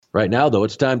Right now, though,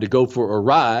 it's time to go for a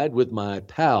ride with my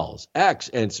pals, Axe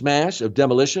and Smash of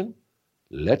Demolition.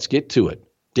 Let's get to it.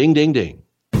 Ding, ding, ding.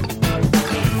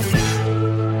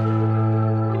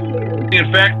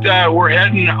 In fact, we're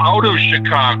heading out of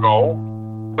Chicago,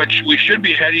 but we should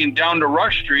be heading down to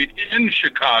Rush Street in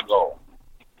Chicago.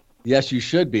 Yes, you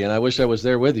should be, and I wish I was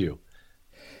there with you.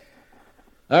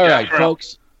 All right,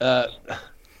 folks.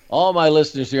 All my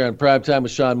listeners here on Primetime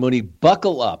with Sean Mooney,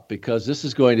 buckle up because this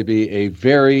is going to be a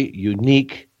very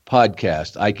unique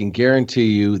podcast. I can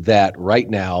guarantee you that right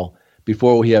now,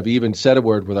 before we have even said a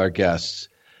word with our guests.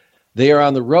 They are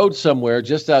on the road somewhere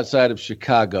just outside of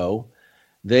Chicago.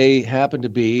 They happen to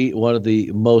be one of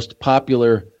the most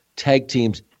popular tag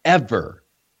teams ever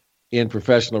in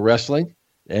professional wrestling,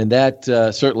 and that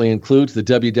certainly includes the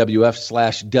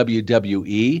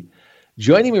WWF/WWE.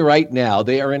 Joining me right now,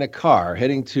 they are in a car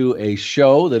heading to a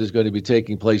show that is going to be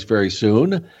taking place very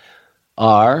soon,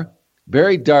 are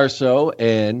Barry Darsow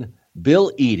and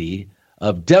Bill Eadie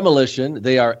of Demolition.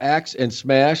 They are Axe and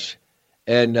Smash.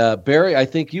 And Barry, I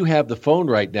think you have the phone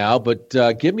right now, but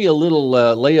give me a little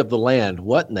lay of the land.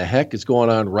 What in the heck is going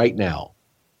on right now?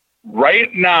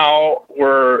 Right now,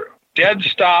 we're dead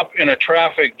stop in a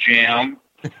traffic jam.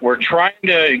 We're trying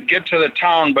to get to the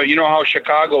town, but you know how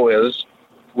Chicago is.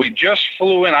 We just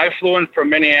flew in. I flew in from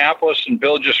Minneapolis, and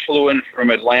Bill just flew in from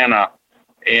Atlanta.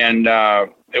 And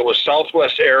it was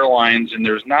Southwest Airlines, and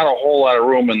there's not a whole lot of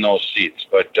room in those seats.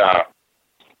 But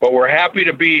we're happy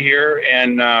to be here,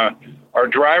 and our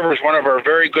driver is one of our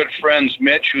very good friends,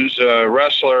 Mitch, who's a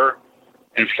wrestler.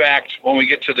 In fact, when we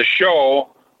get to the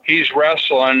show, he's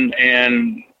wrestling,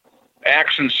 and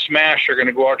Axe and Smash are going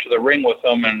to go out to the ring with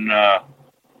him and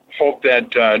hope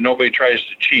that nobody tries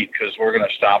to cheat because we're going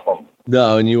to stop them.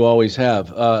 No, and you always have.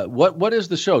 What is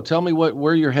the show? Tell me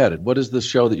where you're headed. What is the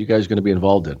show that you guys are going to be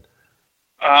involved in?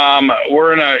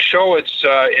 We're in a show. It's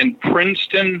in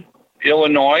Princeton,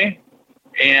 Illinois,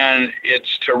 and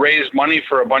it's to raise money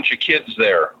for a bunch of kids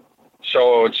there.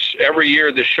 So it's every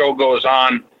year the show goes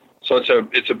on. So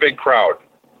it's a big crowd.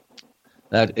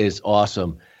 That is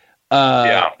awesome.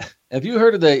 Yeah. Have you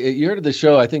heard of the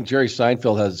show? I think Jerry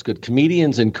Seinfeld has good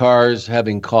comedians in cars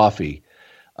having coffee.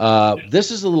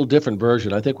 This is a little different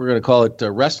version. I think we're going to call it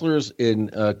wrestlers in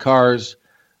cars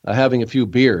having a few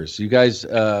beers. You guys,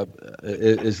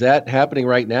 is that happening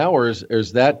right now, or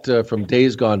is that from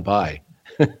days gone by?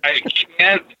 I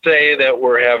can't say that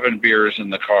we're having beers in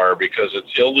the car because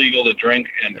it's illegal to drink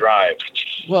and drive.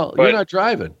 Well, you're not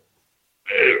driving.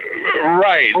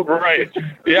 Right.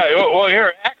 Yeah, well,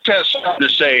 here, Axe has something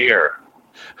to say here.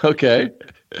 Okay.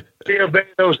 We obey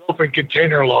those open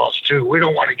container laws, too. We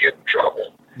don't want to get in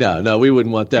trouble. No, we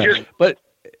wouldn't want that. But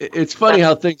it's funny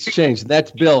how things change.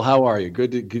 That's Bill. How are you?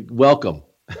 Good. Welcome.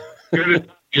 Good.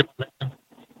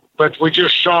 But we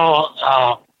just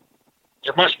saw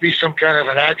there must be some kind of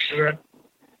an accident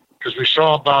because we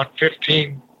saw about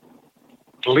 15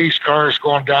 police cars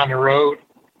going down the road.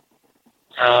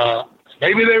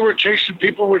 Maybe they were chasing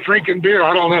people with drinking beer.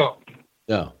 I don't know.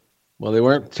 No. Well, they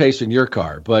weren't chasing your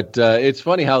car, but it's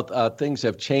funny how things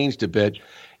have changed a bit.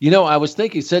 You know, I was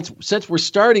thinking since we're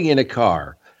starting in a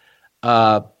car,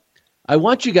 I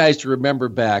want you guys to remember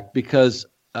back because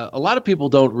a lot of people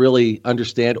don't really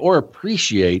understand or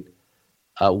appreciate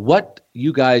what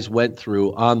you guys went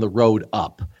through on the road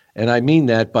up. And I mean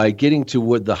that by getting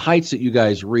to the heights that you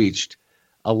guys reached.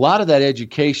 A lot of that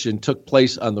education took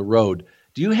place on the road.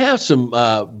 Do you have some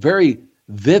very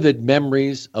vivid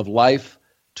memories of life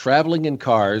traveling in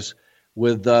cars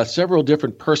with several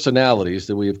different personalities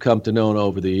that we have come to know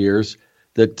over the years,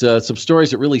 that some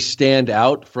stories that really stand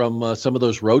out from some of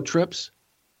those road trips?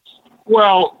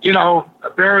 Well, you know,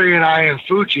 Barry and I and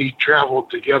Fuji traveled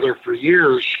together for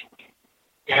years,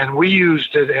 and we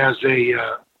used it as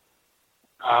a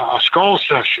skull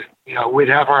session. You know, we'd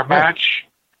have our match.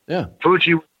 Yeah.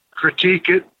 Fuji would critique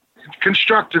it,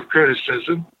 constructive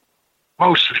criticism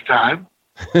most of the time,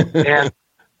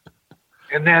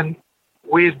 and then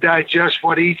we'd digest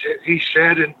what he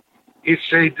said, and he'd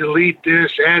say, delete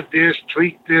this, add this,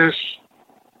 tweak this.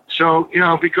 So, you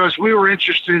know, because we were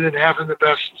interested in having the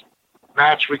best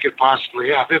match we could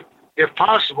possibly have, if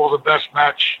possible, the best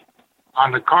match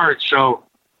on the card. So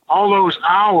all those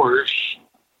hours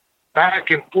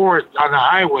back and forth on the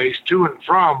highways to and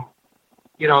from,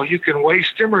 you know, you can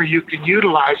waste them or you can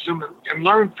utilize them and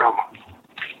learn from them.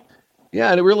 Yeah,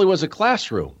 and it really was a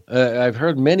classroom. I've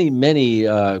heard many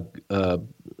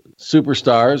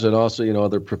superstars and also, you know,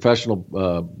 other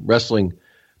professional wrestling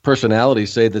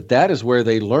personalities say that is where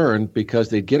they learned, because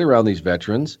they'd get around these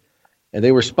veterans and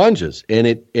they were sponges. And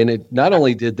it not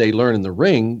only did they learn in the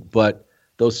ring, but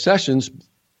those sessions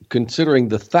considering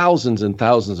the thousands and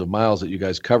thousands of miles that you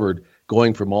guys covered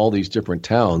going from all these different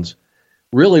towns,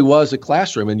 really was a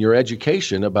classroom in your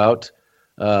education about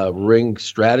ring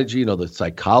strategy, the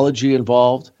psychology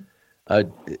involved.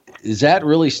 Does that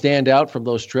really stand out from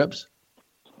those trips?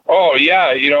 Oh,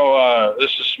 yeah.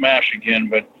 This is Smash again,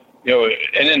 but,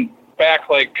 and then back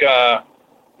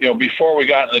before we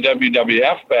got in the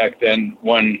WWF back then,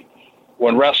 when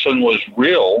wrestling was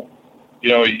real,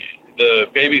 the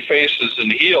baby faces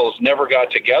and heels never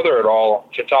got together at all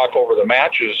to talk over the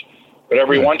matches. But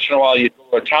every once in a while you'd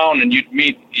go to town and you'd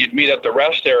meet at the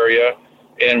rest area,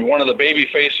 and one of the baby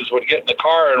faces would get in the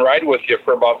car and ride with you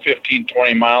for about 15,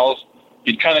 20 miles.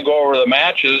 You'd kind of go over the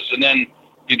matches, and then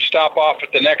you'd stop off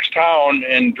at the next town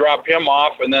and drop him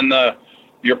off, and then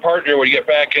your partner would get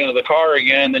back into the car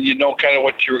again, and then you'd know kind of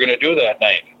what you were going to do that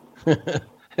night.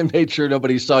 And made sure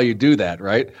nobody saw you do that,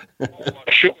 right?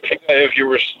 Sure. If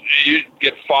you'd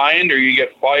get fined or you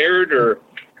get fired, or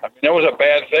that was a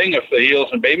bad thing if the heels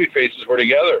and baby faces were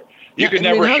together. You could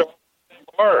never show up in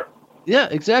the car. Yeah,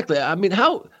 exactly.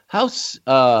 How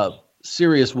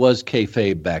serious was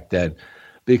kayfabe back then?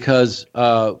 Because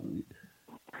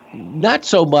not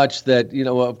so much that,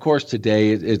 of course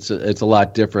today it's a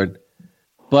lot different.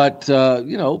 But,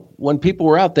 when people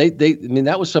were out,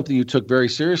 that was something you took very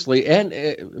seriously. And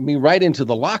right into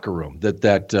the locker room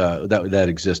that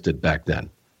existed back then.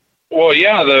 Well,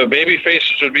 yeah, the baby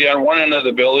faces would be on one end of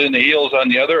the building, the heels on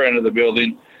the other end of the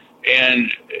building.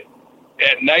 And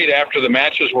at night after the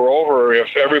matches were over,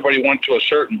 if everybody went to a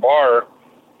certain bar,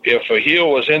 if a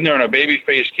heel was in there and a baby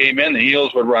face came in, the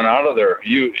heels would run out of there.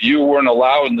 You weren't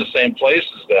allowed in the same place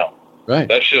as them. Right.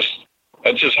 That's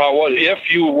just how it was. If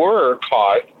you were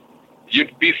caught,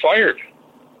 you'd be fired.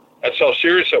 That's how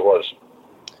serious it was.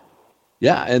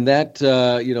 Yeah, and that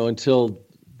until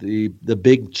the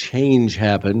big change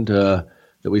happened that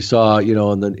we saw in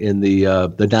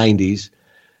the 90s.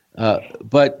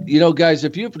 But guys,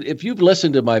 if you've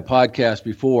listened to my podcast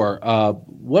before,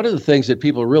 one of the things that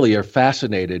people really are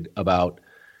fascinated about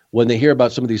when they hear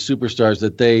about some of these superstars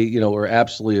that they were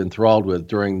absolutely enthralled with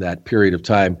during that period of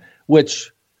time,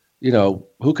 which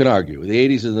who can argue? The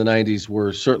 80s and the 90s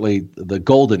were certainly the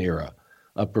golden era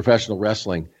of professional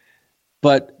wrestling.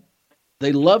 But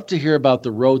they love to hear about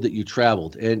the road that you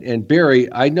traveled. And Barry,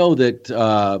 I know that,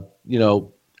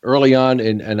 early on,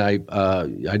 and I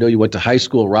know you went to high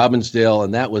school, Robbinsdale,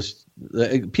 and that was,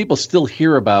 people still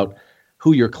hear about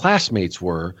who your classmates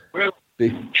were,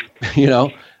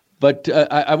 But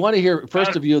I want to hear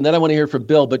first of you, and then I want to hear from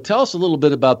Bill. But tell us a little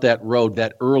bit about that road,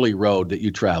 that early road that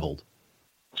you traveled.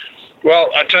 Well,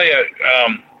 I'll tell you,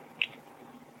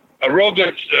 a road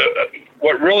that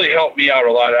what really helped me out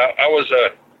a lot. I was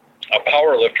a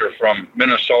power lifter from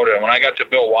Minnesota. When I got to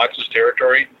Bill Watts'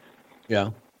 territory,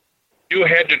 you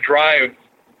had to drive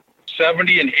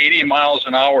 70 and 80 miles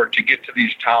an hour to get to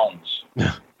these towns.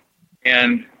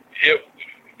 And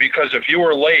because if you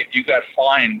were late, you got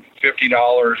fined $50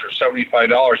 or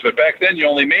 $75. But back then, you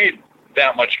only made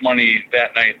that much money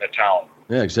that night in the town.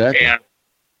 Yeah, exactly. And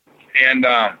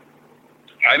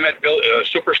I met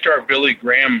superstar Billy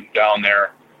Graham down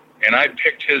there, and I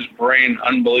picked his brain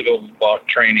unbelievable about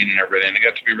training and everything. I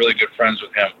got to be really good friends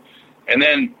with him. And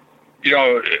then,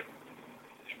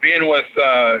 being with,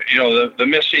 the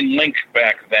missing link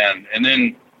back then, and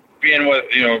then being with,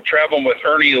 traveling with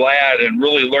Ernie Ladd and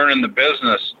really learning the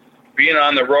business, being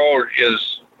on the road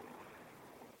was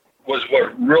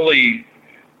what really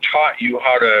taught you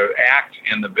how to act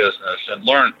in the business and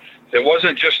learn. It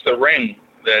wasn't just the ring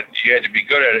that you had to be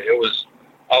good at it. It was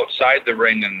outside the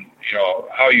ring and,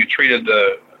 how you treated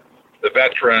the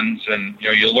veterans and,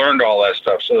 you learned all that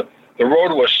stuff. So the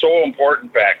road was so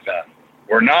important back then,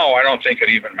 where now I don't think it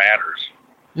even matters.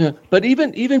 Yeah, but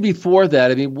even before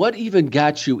that, what even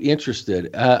got you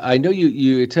interested? I know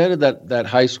you attended that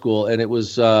high school, and it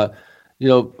was, for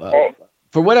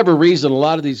whatever reason, a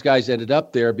lot of these guys ended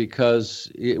up there because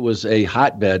it was a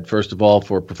hotbed, first of all,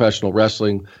 for professional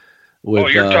wrestling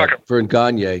with Vern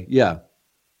Gagne. Yeah.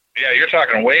 Yeah, you're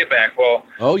talking way back. Well,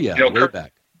 way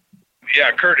back.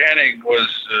 Yeah, Kurt Hennig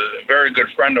was a very good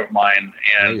friend of mine,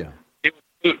 and he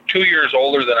was 2 years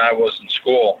older than I was in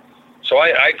school. So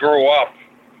I grew up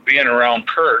being around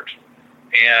Kurt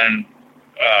and,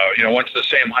 went to the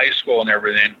same high school and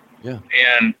everything. Yeah.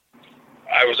 And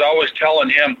I was always telling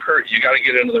him, Kurt, you got to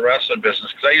get into the wrestling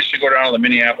business. Because I used to go down to the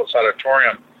Minneapolis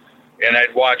Auditorium and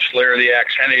I'd watch Larry the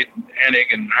Axe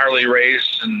Hennig and Harley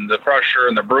Race and the Crusher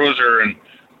and the Bruiser. And,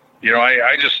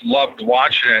 I just loved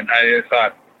watching it. And I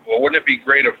thought, well, wouldn't it be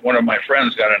great if one of my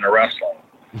friends got into wrestling?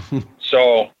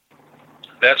 So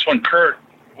that's when Kurt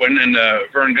went in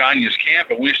Vern Gagne's camp,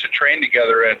 and we used to train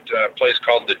together at a place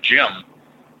called the Gym,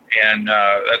 and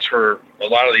that's where a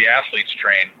lot of the athletes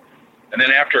train. And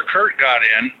then after Kurt got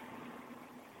in,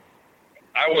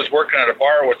 I was working at a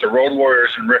bar with the Road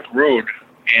Warriors and Rick Rude,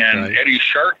 and right. Eddie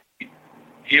Sharkey,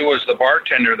 he was the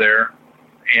bartender there,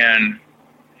 and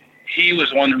he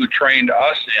was the one who trained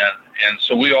us in, and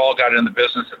so we all got in the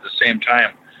business at the same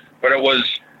time. But it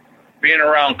was being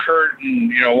around Kurt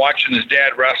and, watching his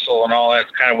dad wrestle and all that's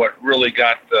kind of what really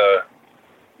got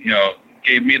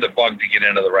gave me the bug to get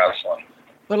into the wrestling.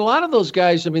 But a lot of those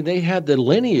guys, I mean, they had the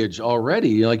lineage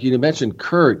already. Like you mentioned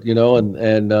Kurt,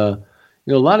 and a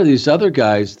lot of these other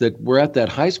guys that were at that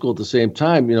high school at the same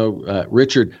time,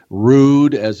 Richard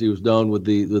Rude, as he was known with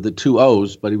the two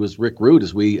O's, but he was Rick Rude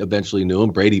as we eventually knew him.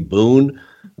 Brady Boone,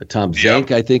 Tom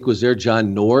Zank, I think, was there.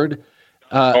 John Nord.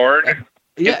 Nord.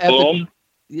 Yeah.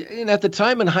 At the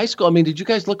time in high school, I mean, did you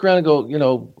guys look around and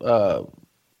go,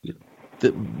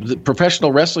 the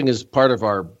professional wrestling is part of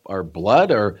our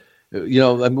blood, or I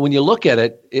mean, when you look at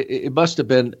it, it must have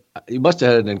been, you must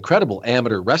have had an incredible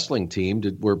amateur wrestling team.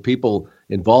 Were people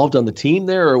involved on the team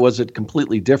there, or was it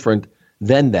completely different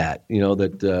than that?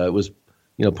 That it was,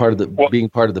 part of being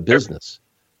part of the business.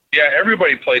 Yeah,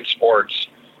 everybody played sports,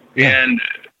 and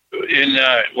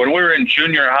when we were in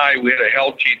junior high, we had a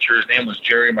health teacher. His name was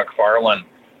Jerry McFarland.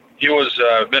 He was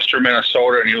Mr.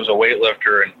 Minnesota, and he was a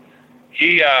weightlifter, and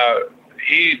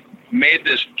he made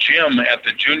this gym at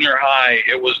the junior high.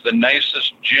 It was the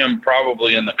nicest gym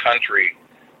probably in the country.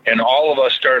 And all of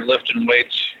us started lifting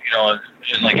weights,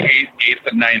 in like 8th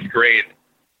and 9th grade.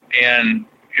 And,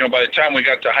 by the time we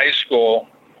got to high school,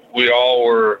 we all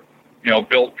were,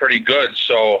 built pretty good.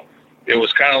 So it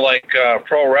was kind of like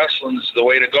pro wrestling's the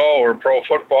way to go, or pro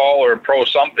football, or pro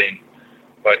something.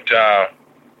 But,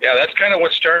 that's kind of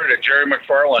what started at Jerry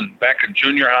McFarland back in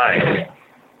junior high.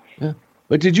 Yeah.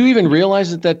 But did you even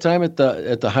realize at that time at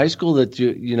the high school that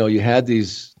you had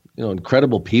these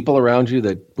incredible people around you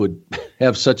that would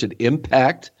have such an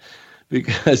impact?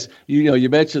 Because you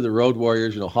mentioned the Road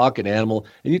Warriors, Hawk and Animal,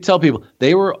 and you tell people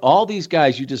all these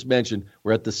guys you just mentioned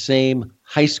were at the same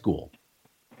high school.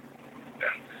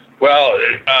 Well,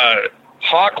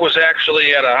 Hawk was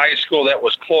actually at a high school that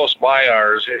was close by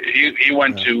ours. He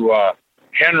went to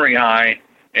Henry High,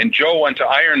 and Joe went to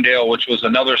Irondale, which was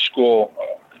another school.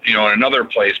 In another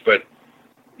place, but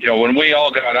when we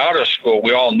all got out of school,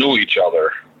 we all knew each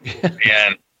other,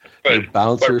 but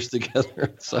bouncers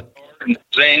together. So.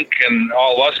 Zink and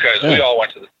all us guys, we all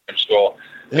went to the same school.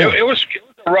 Yeah. It was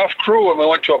a rough crew when we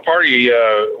went to a party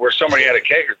where somebody had a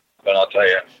kegger. But I'll tell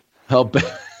you, how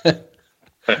bad.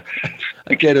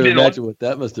 I can't even imagine what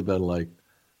that must have been like.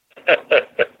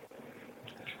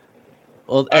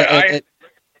 Well, I've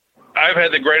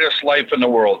had the greatest life in the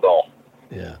world, though.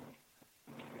 Yeah.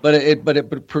 But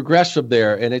it progressed from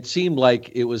there, and it seemed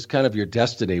like it was kind of your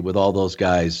destiny with all those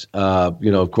guys.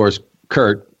 Of course,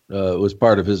 Kurt was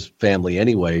part of his family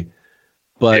anyway.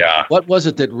 But what was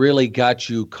it that really got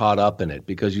you caught up in it?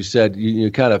 Because you said you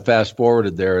kind of fast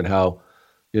forwarded there and how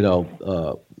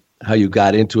you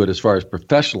got into it as far as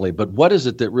professionally. But what is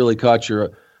it that really got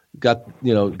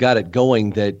it going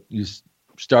that you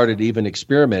started even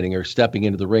experimenting or stepping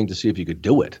into the ring to see if you could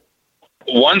do it?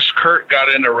 Once Kurt got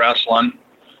into wrestling,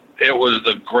 it was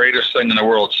the greatest thing in the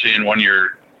world, seeing one of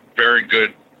your very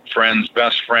good friends,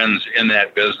 best friends in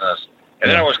that business. And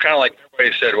then it was kind of like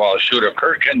everybody said, well, shoot, if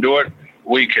Kurt can do it,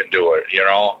 we can do it,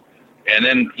 And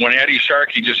then when Eddie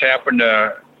Sharkey just happened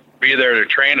to be there to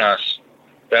train us,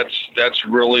 that's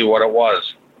really what it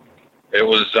was. It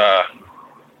was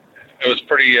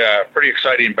pretty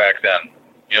exciting back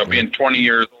then, being 20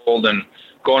 years old and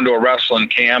going to a wrestling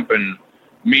camp and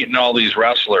meeting all these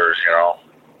wrestlers,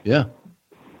 Yeah.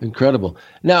 Incredible.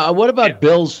 Now, what about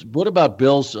Bill's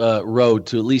road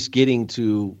to at least getting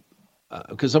to,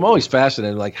 because I'm always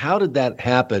fascinated, like, how did that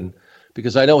happen?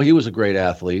 Because I know he was a great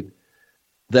athlete,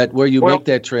 where you make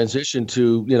that transition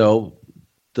to,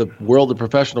 the world of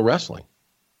professional wrestling.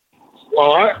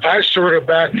 Well, I sort of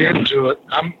backed into it.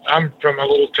 I'm from a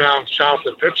little town south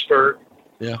of Pittsburgh.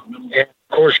 Yeah. And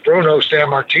of course, Bruno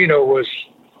Sammartino was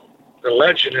the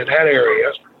legend in that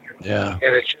area. Yeah.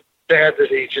 And it's sad that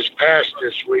he just passed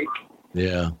this week.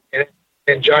 Yeah.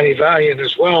 And Johnny Valiant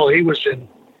as well. He was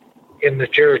in the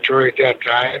territory at that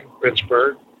time,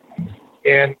 Pittsburgh.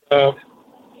 And a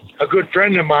good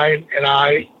friend of mine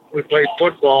and we played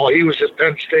football. He was at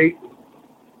Penn State.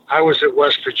 I was at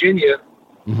West Virginia.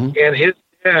 Mm-hmm. And his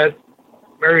dad,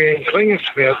 Marion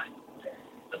Klingensmith,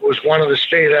 was one of the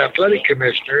state athletic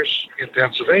commissioners in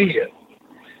Pennsylvania,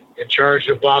 in charge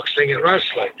of boxing and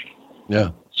wrestling. Yeah.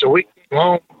 So we came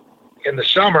home in the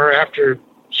summer after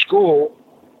school,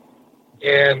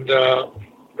 And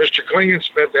Mr.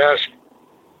 Klingensmith asked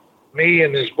me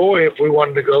and his boy if we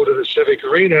wanted to go to the Civic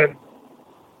Arena and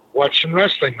watch some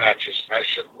wrestling matches. I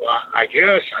said, well, I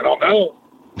guess. I don't know.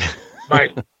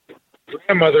 My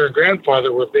grandmother and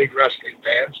grandfather were big wrestling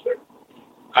fans, but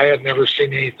I had never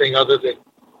seen anything other than,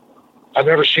 I've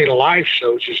never seen a live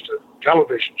show, just a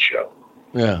television show.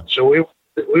 Yeah. So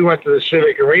we went to the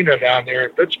Civic Arena down there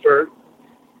in Pittsburgh,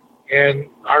 and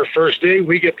our first day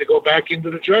we get to go back into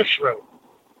the dressing room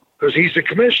because he's the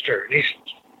commissioner, and he's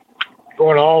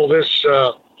going all this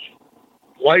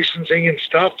licensing and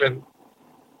stuff. And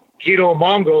Guido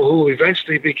Mongo, who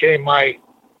eventually became my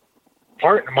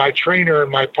partner, my trainer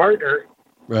and my partner,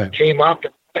 right, came up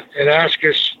and asked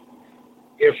us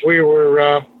if we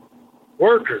were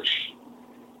workers.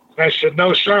 And I said,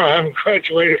 no, sir, I haven't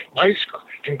graduated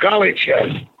from college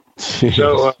yet.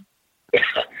 So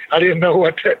I didn't know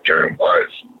what that term was.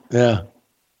 Yeah.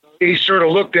 He sort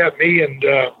of looked at me and,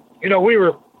 we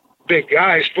were big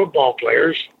guys, football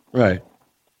players. Right.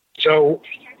 So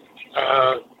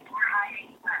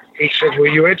he said, were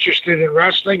you interested in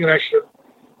wrestling? And I said,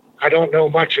 I don't know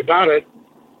much about it.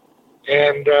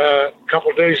 And a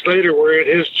couple of days later, we're at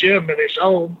his gym in his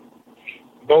home.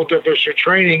 Both of us are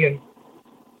training, and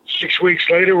 6 weeks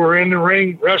later, we're in the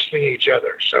ring wrestling each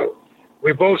other. So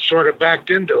we both sort of backed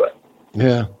into it.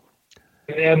 Yeah.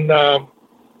 And then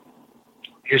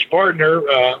his partner,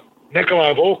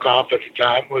 Nikolai Volkov at the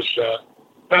time, was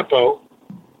Beppo.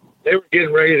 They were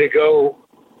getting ready to go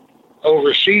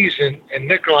overseas, and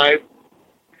Nikolai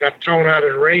got thrown out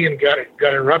of the ring and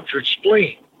got a ruptured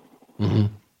spleen. Mm-hmm.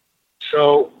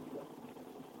 So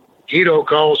Guido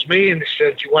calls me and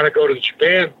said, "Do you want to go to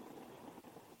Japan?"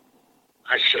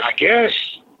 I said, "I guess."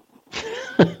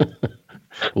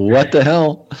 What the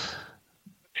hell?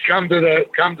 Come to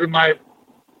my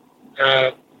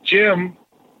gym.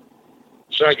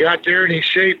 So I got there and he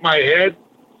shaved my head.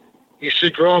 He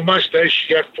said, "Grow a mustache.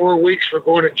 You got 4 weeks for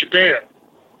going to Japan."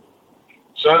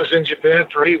 So I was in Japan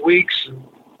for 8 weeks and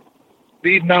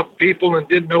beating up people and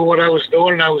didn't know what I was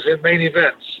doing. And I was in main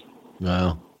events.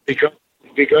 Wow.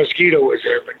 Because Guido was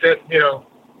there. But then,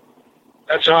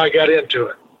 that's how I got into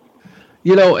it.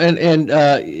 You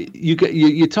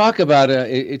talk about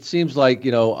it seems like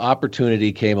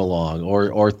opportunity came along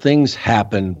or things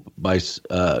happen by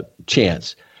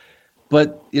chance,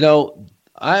 but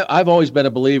I've always been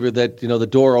a believer that the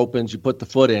door opens, you put the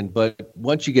foot in, but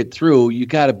once you get through, you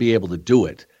got to be able to do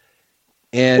it.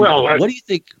 And what do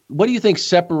you think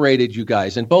separated you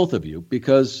guys, and both of you,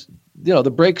 because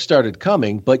the break started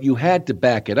coming, but you had to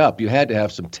back it up, you had to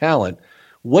have some talent.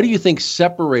 What do you think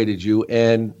separated you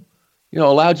and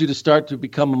allowed you to start to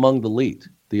become among the elite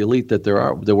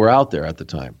that were out there at the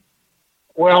time?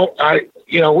 Well,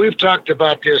 we've talked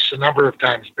about this a number of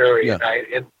times, Barry, and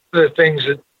one of the things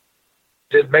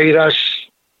that made us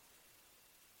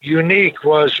unique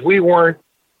was we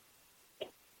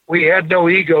had no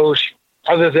egos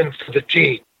other than for the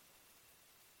team.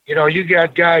 You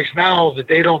got guys now that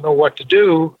they don't know what to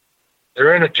do.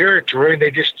 They're in a territory and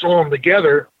they just throw them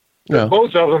together. Yeah.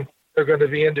 Both of them are going to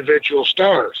be individual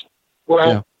stars.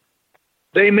 Well,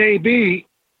 They may be,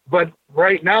 but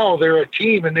right now they're a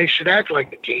team, and they should act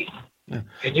like a team. Yeah.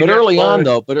 But early on,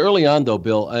 though,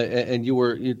 Bill,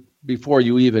 and before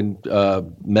you even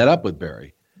met up with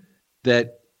Barry,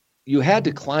 that you had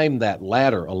to climb that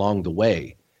ladder along the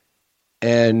way,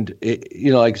 and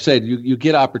like I said, you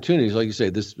get opportunities. Like you say,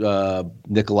 this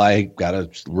Nikolai got a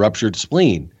ruptured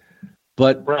spleen,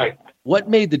 but what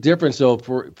made the difference though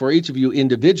for each of you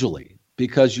individually?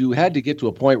 Because you had to get to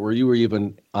a point where you were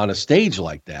even on a stage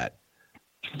like that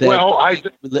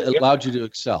allowed you to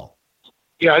excel.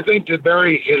 Yeah, I think that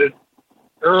Barry hit it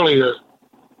earlier.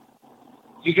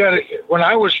 When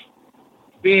I was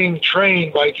being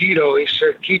trained by Guido, he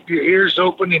said, keep your ears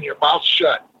open and your mouth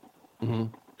shut. Mm-hmm.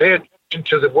 Pay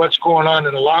attention to what's going on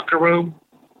in the locker room,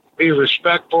 be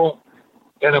respectful,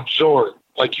 and absorb.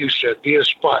 Like you said, be a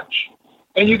sponge.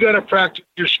 And you got to practice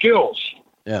your skills.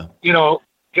 Yeah.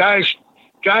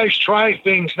 Guys try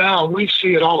things now, and we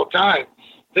see it all the time.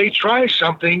 They try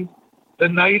something the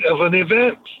night of an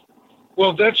event.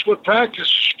 Well, that's what practice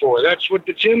is for. That's what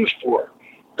the gym's for.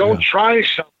 Don't try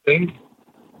something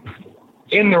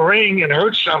in the ring and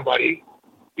hurt somebody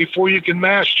before you can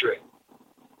master it.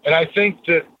 And I think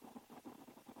that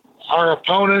our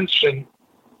opponents and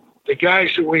the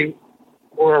guys that we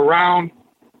were around,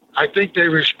 I think they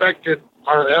respected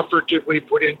our effort that we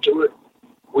put into it.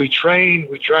 We trained.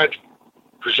 We tried to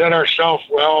present ourselves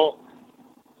well.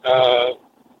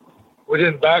 We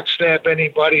didn't backstab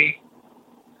anybody.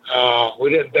 We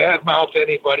didn't badmouth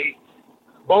anybody.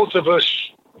 Both of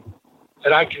us,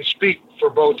 and I can speak for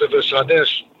both of us on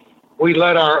this. We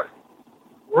let our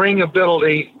ring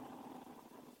ability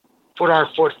put our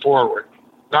foot forward,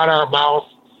 not our mouth,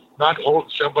 not holding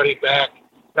somebody back,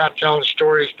 not telling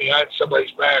stories behind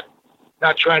somebody's back,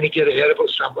 not trying to get ahead of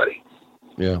somebody.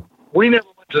 Yeah. We never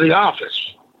went to the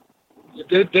office.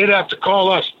 They'd have to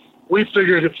call us. We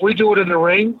figured if we do it in the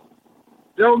ring,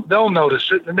 they'll notice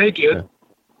it, and they did. Yeah.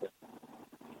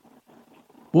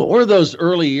 What were those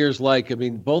early years like? I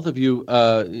mean, both of you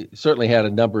certainly had a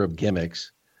number of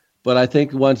gimmicks, but I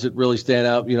think the ones that really stand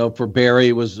out, for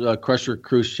Barry was Crusher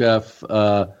Khrushchev.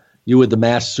 You were the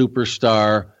Masked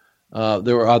Superstar.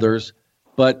 There were others.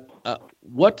 But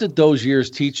what did those years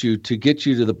teach you to get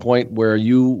you to the point where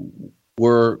you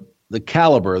were the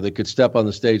caliber that could step on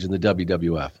the stage in the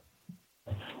WWF?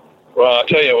 Well, I'll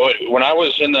tell you what, when I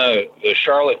was in the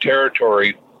Charlotte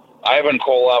territory, Ivan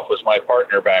Koloff was my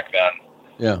partner back then.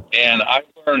 Yeah. And I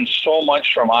learned so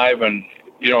much from Ivan.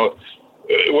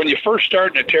 When you first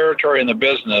start in a territory in the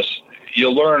business, you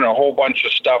learn a whole bunch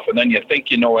of stuff, and then you think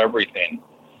you know everything.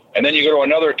 And then you go to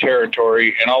another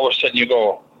territory, and all of a sudden you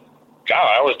go,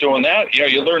 God, I was doing that.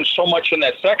 You learn so much in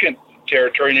that second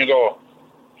territory, and you go,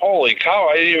 holy cow,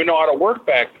 I didn't even know how to work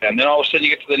back then. Then all of a sudden you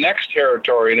get to the next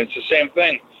territory, and it's the same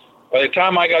thing. By the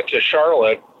time I got to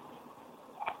Charlotte,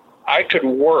 I could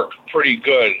work pretty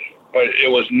good, but it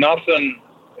was nothing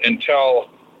until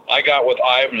I got with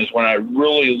Ivan is when I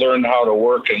really learned how to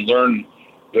work and learned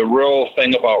the real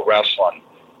thing about wrestling.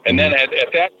 And then at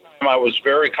that time, I was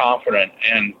very confident,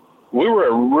 and we were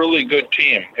a really good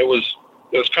team. It was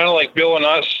kind of like Bill and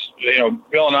us,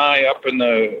 Bill and I up in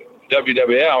the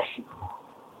WWF.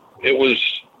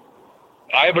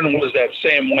 Ivan was that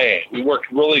same way. We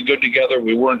worked really good together.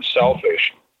 We weren't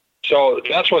selfish. So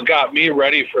that's what got me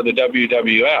ready for the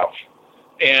WWF.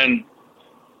 And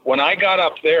when I got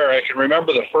up there, I can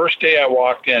remember the first day I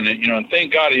walked in, and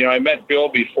thank God, I met Bill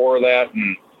before that,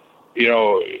 and,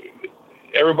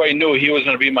 everybody knew he was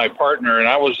going to be my partner, and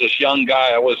I was this young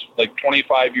guy. I was like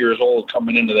 25 years old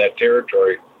coming into that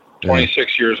territory,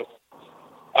 26 years old.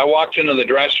 I walked into the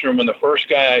dressing room, and the first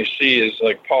guy I see is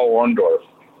like Paul Orndorff,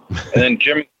 and then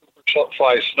Jimmy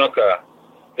Fly Snuka.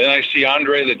 Then I see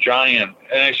Andre the Giant,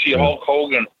 and I see Hulk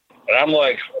Hogan, and I'm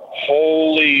like,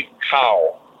 holy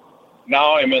cow.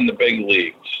 Now I'm in the big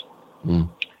leagues.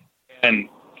 And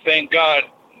thank God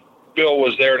Bill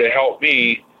was there to help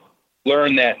me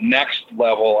learn that next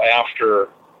level after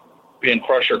being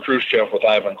Crusher Khrushchev with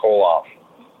Ivan Koloff.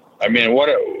 I mean, what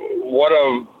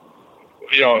a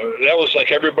that was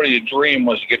like everybody's dream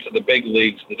was to get to the big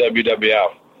leagues, the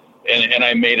WWF, and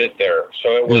I made it there.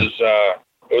 So it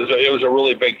was a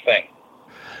really big thing.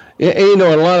 And,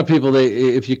 a lot of people,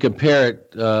 if you compare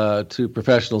it to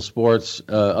professional sports,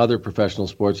 other professional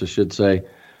sports, I should say,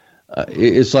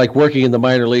 it's like working in the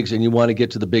minor leagues and you want to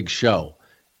get to the big show.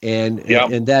 And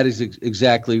that is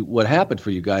exactly what happened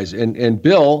for you guys. And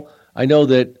Bill, I know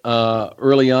that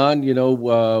early on, you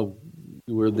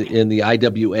were in the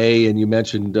IWA, and you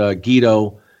mentioned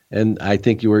Guido, and I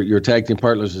think your tag team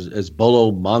partners as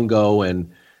Bolo Mongo,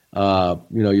 and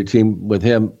your team with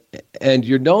him. And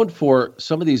you're known for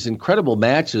some of these incredible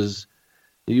matches.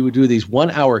 You would do these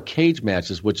 1-hour cage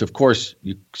matches, which of course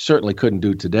you certainly couldn't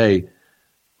do today.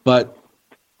 But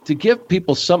to give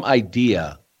people some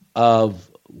idea of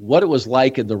what it was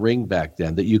like in the ring back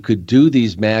then, that you could do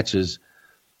these matches.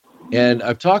 And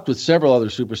I've talked with several other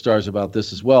superstars about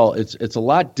this as well. It's a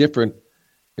lot different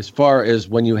as far as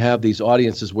when you have these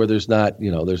audiences where there's not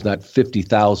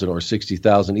 50,000 or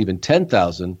 60,000, even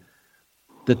 10,000.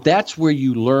 That's where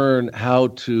you learn how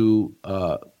to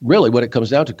really, when it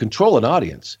comes down to, control an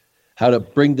audience, how to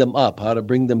bring them up, how to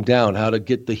bring them down, how to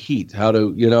get the heat, how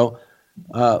to you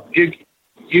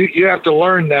have to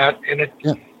learn that. And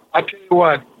I'll tell you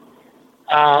what,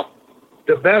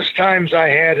 the best times I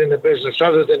had in the business,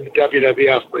 other than the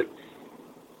WWF, but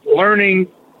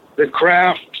learning the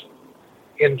craft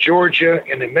in Georgia,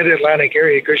 in the Mid-Atlantic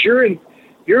area, because you're in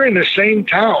the same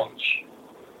towns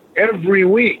every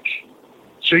week.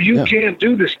 So you can't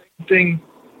do the same thing.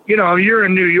 You're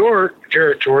in New York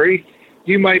territory.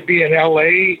 You might be in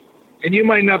L.A., and you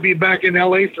might not be back in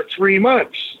L.A. for 3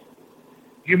 months.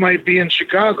 You might be in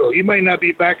Chicago. You might not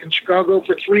be back in Chicago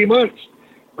for 3 months.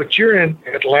 But you're in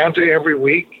Atlanta every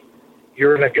week.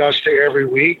 You're in Augusta every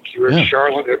week. You're in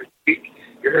Charlotte every week.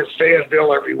 You're in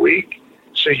Fayetteville every week.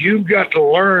 So you've got to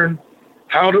learn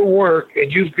how to work,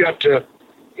 and you've got to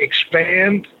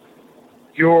expand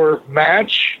your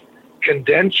match,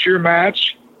 condense your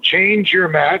match, change your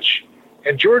match.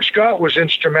 And George Scott was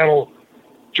instrumental.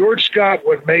 George Scott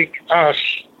would make us,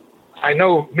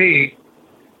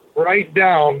 write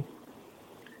down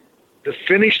the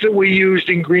finish that we used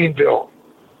in Greenville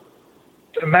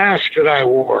the mask that I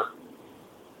wore.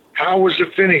 How was the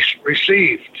finish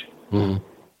received? Mm-hmm.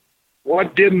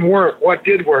 What didn't work? What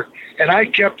did work? And I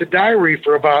kept a diary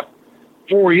for about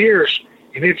 4 years.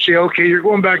 And he'd say, okay, you're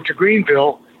going back to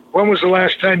Greenville. When was the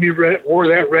last time you wore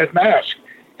that red mask?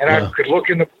 And I could look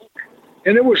in the book.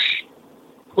 And it was,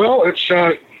 well, it's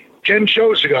 10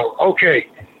 shows ago. Okay,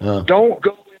 don't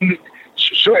go in.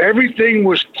 So everything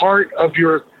was part of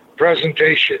your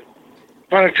presentation.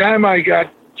 By the time I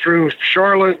got through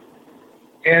Charlotte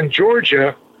and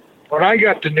Georgia, when I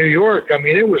got to New York, I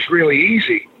mean, it was really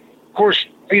easy. Of course,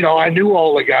 you know, I knew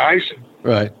all the guys.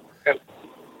 Right. And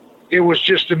it was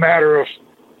just a matter of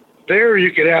there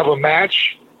you could have a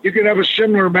match. You could have a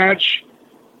similar match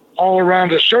all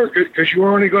around the circuit because you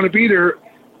were only going to be there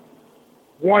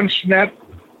once in that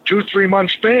 2-3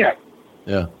 month span.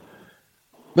 Yeah.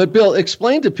 But Bill,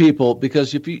 explain to people,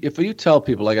 because if you tell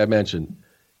people, like I mentioned,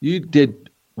 you did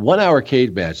 1 hour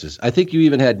cage matches. I think you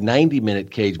even had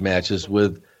 90-minute cage matches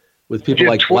with people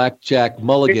like Blackjack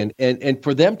Mulligan, and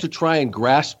for them to try and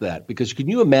grasp that, because can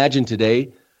you imagine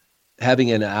today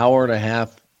having an hour and a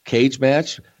half cage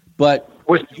match, but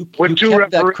you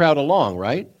kept that crowd along,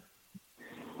 right?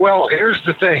 Well, here's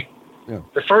the thing. Yeah.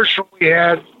 The first one we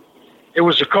had, it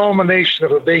was a culmination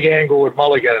of a big angle with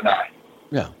Mulligan and I.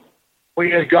 Yeah. We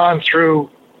had gone through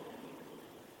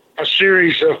a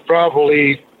series of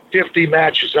probably 50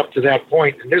 matches up to that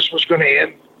point, and this was going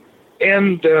to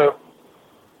end the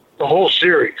whole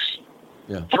series.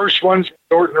 Yeah. First one's at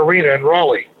Norton Arena in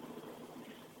Raleigh.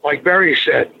 Like Barry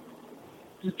said,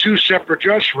 2 separate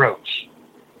dressing rooms.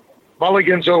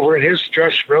 Mulligan's over in his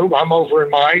dressing room. I'm over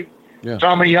in mine. Yeah.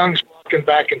 Tommy Young's walking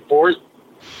back and forth.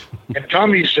 And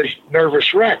Tommy's a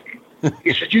nervous wreck.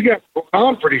 He said, you got to go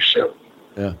on pretty soon.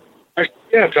 Yeah. I said,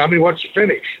 yeah, Tommy, what's the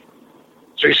finish?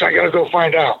 So he said, I got to go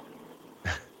find out.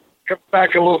 Come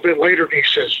back a little bit later and he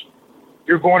says,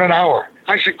 you're going an hour.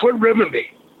 I said, quit ribbing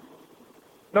me.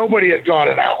 Nobody had gone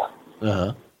an hour.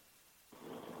 Uh-huh.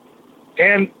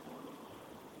 And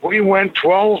we went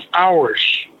 12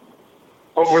 hours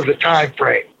over the time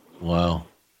frame. Wow.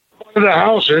 One of the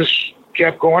houses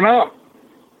kept going up.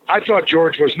 I thought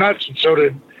George was nuts, and so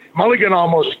did Mulligan.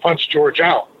 Almost punched George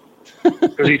out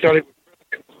because he thought he was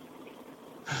brilliant.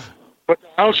 But the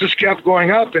houses kept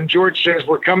going up, and George says,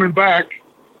 we're coming back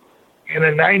in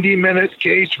a 90-minute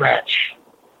cage match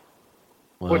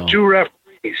with 2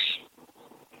 referees.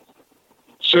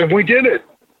 So we did it,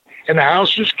 and the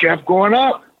houses kept going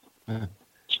up.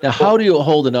 Now, how do you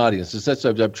hold an audience?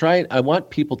 I want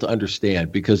people to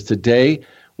understand, because today,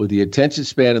 with the attention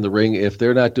span in the ring, if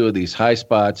they're not doing these high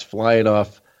spots, flying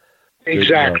off.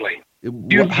 Exactly.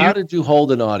 How did you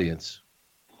hold an audience?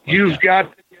 You've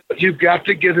got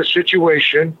to get a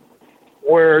situation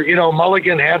where, you know,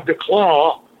 Mulligan had the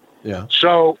claw. Yeah.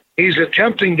 So he's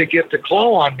attempting to get the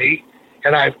claw on me,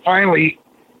 and I finally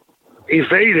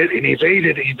evaded.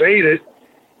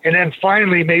 And then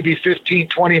finally, maybe 15,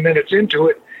 20 minutes into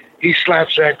it, he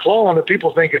slaps that claw and the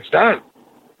people think it's done.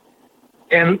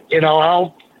 And, you know,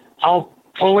 I'll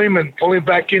pull him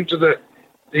back into the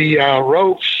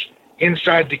ropes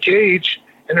inside the cage,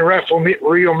 and the referee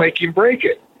will make him break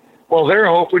it. Well, they're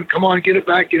hoping, come on, get it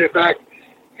back.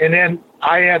 And then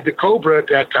I had the Cobra at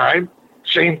that time,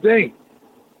 same thing.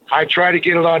 I try to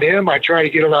get it on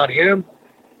him.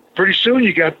 Pretty soon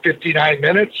you got 59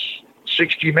 minutes,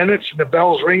 60 minutes, and the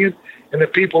bell's ringing, and the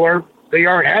people aren't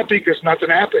happy because nothing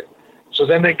happened. So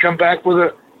then they come back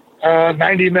with a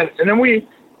 90 minutes. And then we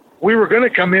were going to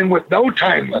come in with no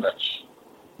time limits.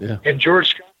 Yeah. And George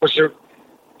Scott was their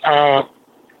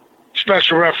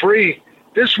special referee.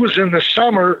 This was in the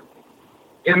summer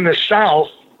in the South,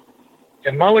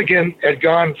 and Mulligan had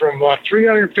gone from about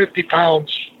 350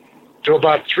 pounds to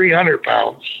about 300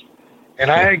 pounds.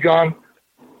 And I had gone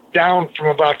down from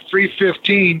about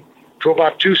 315 to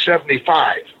about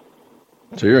 275.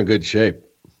 So you're in good shape.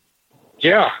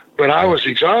 Yeah, but I was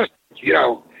exhausted. You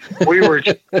know, we were,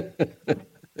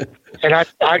 and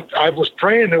I was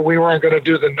praying that we weren't going to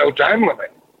do the no time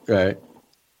limit. Right.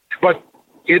 But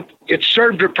it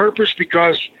served a purpose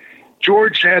because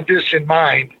George had this in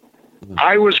mind. Mm-hmm.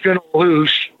 I was going to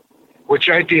lose, which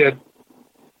I did.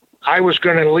 I was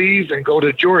going to leave and go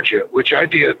to Georgia, which I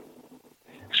did.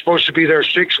 Supposed to be there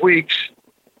 6 weeks,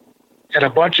 and a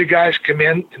bunch of guys come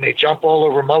in and they jump all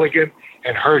over Mulligan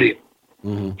and hurt him.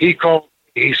 Mm-hmm. He called.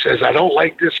 He says, I don't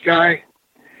like this guy.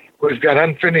 We've got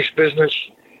unfinished business,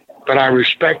 but I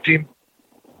respect him.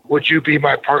 Would you be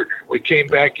my partner? We came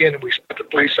back in and we set the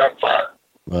place on fire.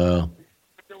 Wow.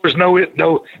 There was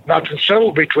nothing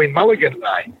settled between Mulligan and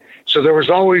I. So there was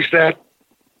always that,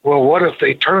 well, what if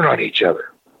they turn on each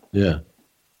other? Yeah.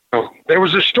 So there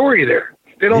was a story there.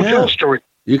 They don't tell stories.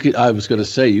 I was going to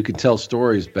say, you could tell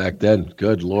stories back then.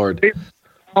 Good Lord.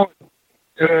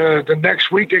 The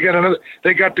next week they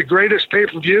got the greatest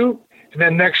pay-per-view, and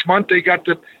then next month they got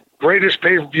the greatest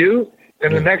pay-per-view,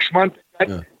 and the next month they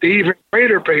got the even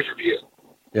greater pay-per-view.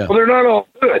 Yeah. Well, they're not all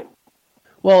good.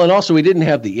 Well, and also we didn't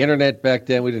have the internet back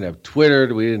then. We didn't have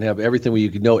Twitter. We didn't have everything where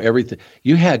you could know everything.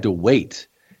 You had to wait,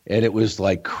 and it was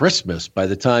like Christmas by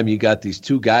the time you got these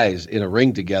two guys in a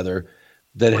ring together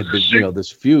that had been,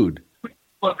 this feud.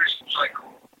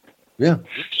 Yeah.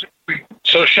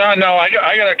 So, Sean, now I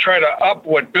got to try to up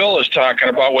what Bill is talking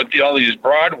about with all these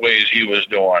Broadways he was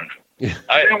doing. Yeah.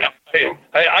 I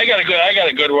got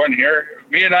a good one here.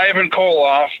 Me and Ivan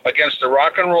Koloff against the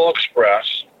Rock and Roll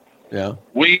Express. Yeah.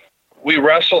 We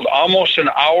wrestled almost an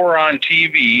hour on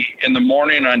TV in the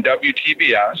morning on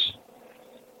WTBS.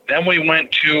 Then we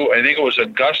went to, I think it was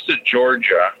Augusta,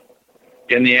 Georgia,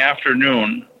 in the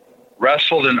afternoon,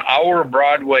 wrestled an hour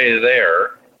Broadway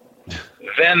there.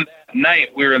 Then that night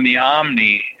we were in the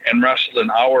Omni and wrestled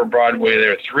an hour Broadway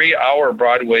there. 3-hour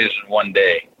Broadways in one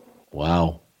day.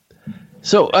 Wow.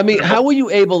 So, I mean, how were you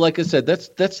able, like I said, that's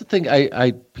the thing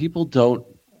I people don't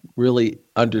really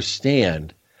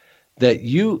understand, that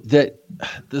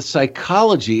the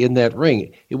psychology in that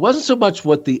ring, it wasn't so much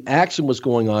what the action was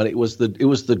going on, it was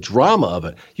the drama of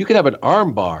it. You could have an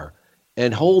arm bar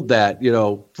and hold that,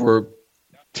 for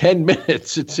 10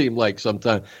 minutes, it seemed like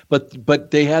sometimes,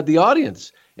 but they had the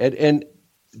audience. And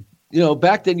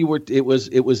back then it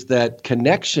was that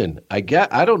connection. I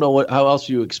don't know how else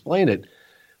you explain it,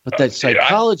 but that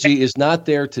psychology is not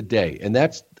there today. And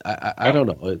that's, I don't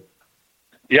know.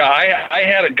 Yeah, I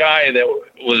had a guy that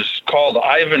was called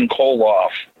Ivan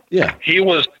Koloff. Yeah. He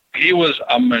was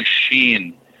a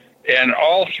machine. And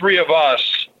all three of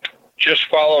us just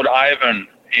followed Ivan,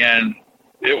 and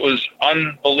it was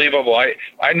unbelievable.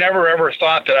 I never ever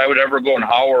thought that I would ever go an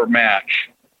hour match.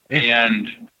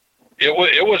 And it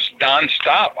was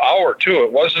nonstop, hour too.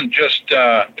 It wasn't just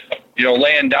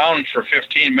laying down for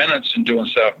 15 minutes and doing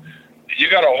stuff. You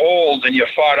got a hold and you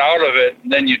fought out of it,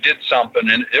 and then you did something,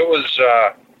 and it was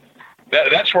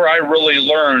that's where I really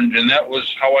learned, and that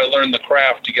was how I learned the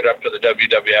craft to get up to the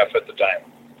WWF at the time.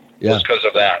 Yeah, was because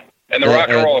of that. And the rock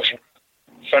and roll is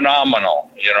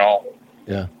phenomenal,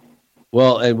 Yeah.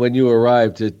 Well, and when you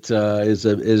arrived, it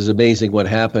is amazing what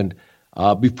happened.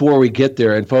 Before we get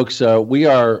there, and folks,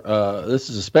 this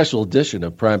is a special edition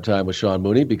of Primetime with Sean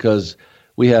Mooney, because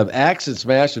we have Axe and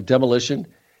Smash of Demolition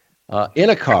in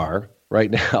a car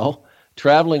right now,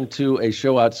 traveling to a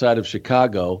show outside of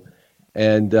Chicago,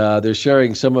 and they're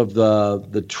sharing some of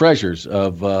the treasures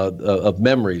of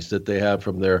memories that they have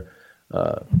from their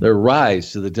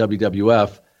rise to the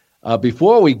WWF.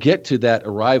 Before we get to that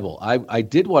arrival, I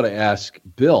did want to ask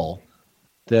Bill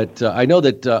that I know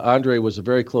that Andre was a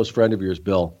very close friend of yours,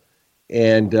 Bill,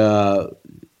 and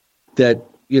that,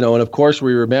 and of course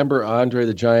we remember Andre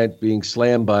the Giant being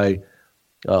slammed by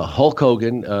Hulk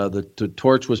Hogan. The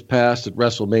torch was passed at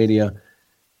WrestleMania,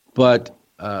 but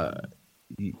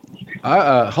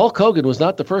Hulk Hogan was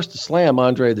not the first to slam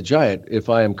Andre the Giant, if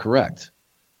I am correct.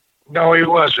 No, he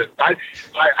wasn't.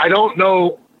 I don't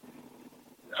know.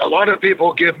 A lot of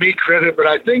people give me credit, but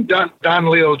I think Don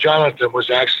Leo Jonathan was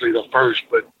actually the first.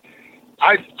 But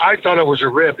I thought it was a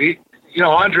rip.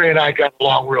 Andre and I got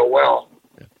along real well,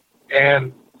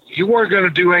 and you weren't going to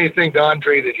do anything to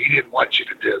Andre that he didn't want you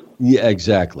to do. Yeah,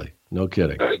 exactly. No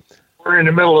kidding. We're in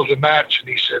the middle of the match, and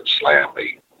he said, "Slam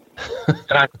me,"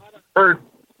 and I heard,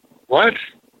 "What?"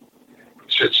 He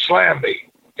said, "Slam me,"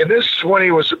 and this is when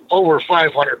he was over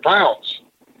 500 pounds.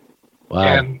 Wow.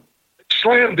 And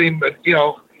slammed him, but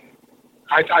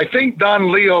I think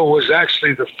Don Leo was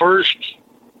actually the first.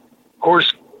 Of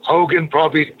course, Hogan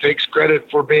probably takes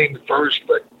credit for being the first,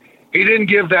 but he didn't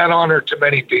give that honor to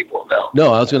many people.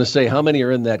 No, I was going to say, how many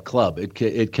are in that club?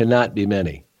 It cannot be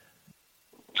many.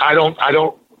 I don't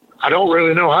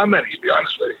really know how many, to be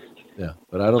honest with you. Yeah,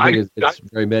 but I don't think it's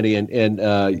very many. And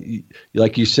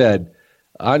like you said,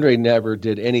 Andre never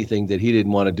did anything that he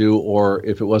didn't want to do, or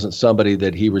if it wasn't somebody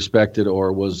that he respected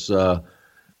or was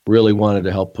really wanted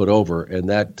to help put over, and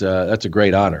that's a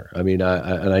great honor. I mean,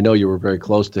 and I know you were very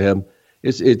close to him.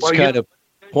 It's kind of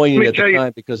poignant at the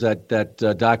time because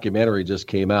that documentary just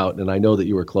came out, and I know that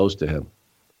you were close to him.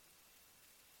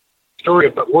 Story,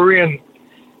 but we're in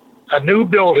a new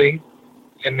building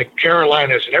in the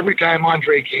Carolinas, and every time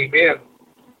Andre came in,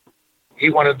 he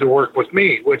wanted to work with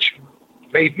me, which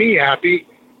made me happy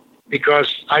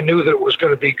because I knew that it was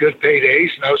going to be good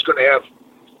paydays, and I was going to have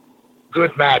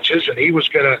good matches, and he was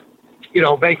going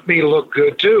to, make me look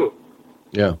good too.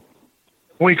 Yeah.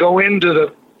 We go into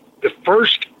the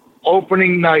first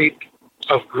opening night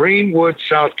of Greenwood,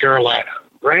 South Carolina.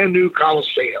 Brand new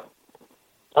Coliseum.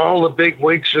 All the big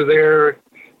wigs are there.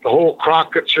 The whole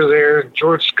Crockett's are there.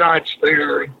 George Scott's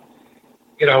there.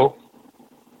 You know,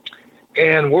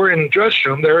 and we're in the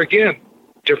dressing room there again,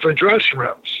 different dressing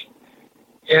rooms.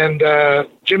 And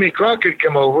Jimmy Crockett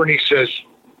come over and he says,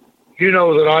 you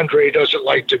know that Andre doesn't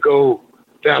like to go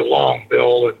that long,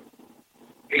 Bill. And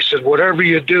he said, whatever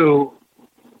you do,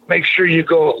 make sure you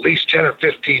go at least 10 or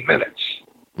 15 minutes.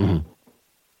 Mm-hmm.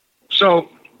 So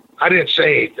I didn't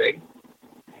say anything.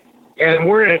 And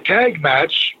we're in a tag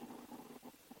match.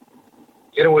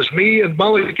 And it was me and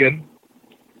Mulligan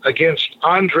against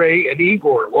Andre and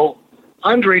Igor. Well,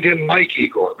 Andre didn't like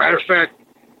Igor. Matter of fact,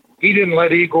 he didn't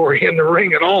let Igor in the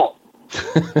ring at all.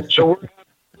 So we're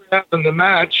having the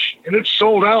match, and it's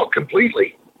sold out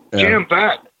completely,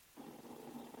 jam-packed.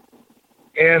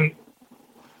 And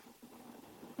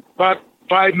about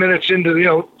 5 minutes into,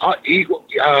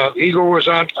 Igor was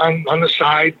on the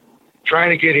side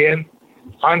trying to get in.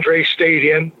 Andre stayed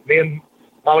in. Me and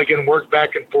Mulligan worked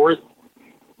back and forth.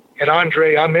 And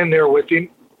Andre, I'm in there with him.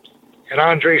 And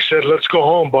Andre said, let's go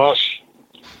home, boss.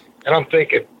 And I'm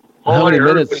thinking, how many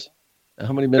minutes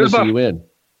are you in?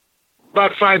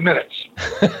 About 5 minutes.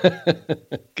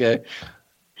 Okay.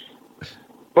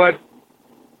 But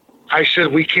I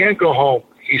said, we can't go home.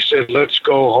 He said, let's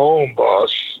go home,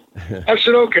 boss. I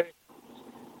said, okay.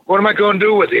 What am I going to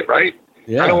do with him, right?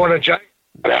 Yeah. I don't want to giant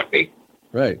at me.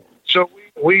 Right. So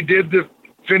we did the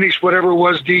finish, whatever it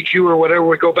was, DQ or whatever.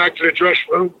 We go back to the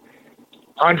dressing room.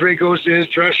 Andre goes to his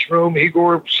dressing room.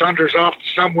 Igor sunders off to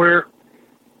somewhere.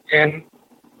 And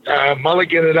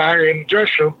Mulligan and I are in the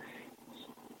dressing room.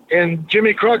 And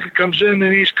Jimmy Crockett comes in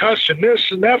and he's cussing this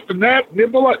and that and that.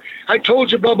 And blah, blah. I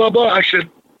told you, blah, blah, blah. I said,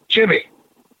 Jimmy,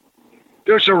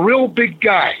 there's a real big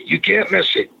guy. You can't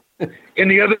miss it in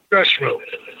the other dressing room.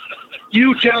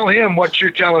 You tell him what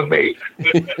you're telling me.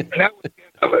 And that was the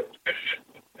end of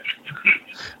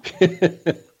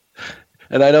it.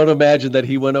 And I don't imagine that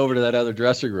he went over to that other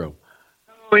dressing room.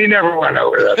 No, he never went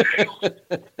over there.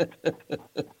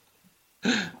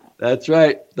 That's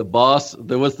right. The boss.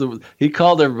 He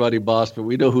called everybody boss, but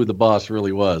we know who the boss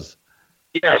really was.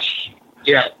 Yes.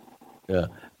 Yeah. Yeah.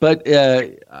 But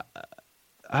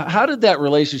how did that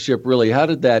relationship how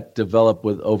did that develop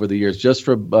over the years? Just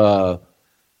from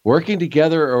working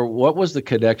together, or what was the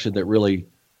connection that really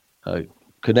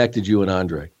connected you and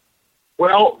Andre?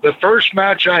 Well, the first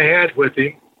match I had with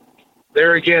him,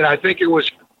 there again, I think it was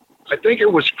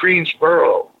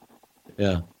Greensboro.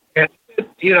 Yeah. And,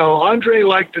 Andre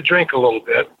liked to drink a little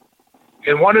bit.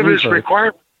 And one of his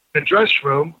requirements in the dressing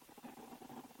room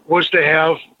was to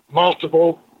have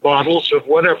multiple bottles of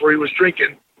whatever he was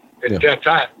drinking at that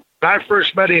time. When I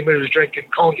first met him, he was drinking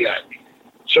cognac.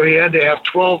 So he had to have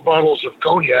 12 bottles of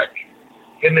cognac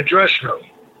in the dressing room.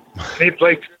 And he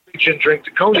played cribbage and drink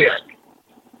the cognac.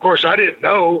 Of course, I didn't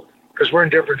know because we're in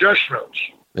different dressing rooms.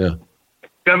 Yeah.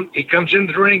 He comes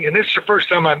into the ring, and it's the first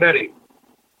time I met him.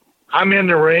 I'm in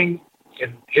the ring,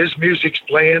 and his music's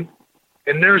playing,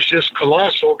 and there's this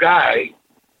colossal guy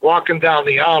walking down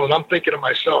the aisle, and I'm thinking to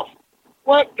myself,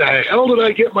 what the hell did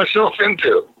I get myself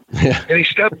into? Yeah. And he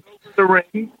steps over the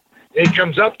ring, and he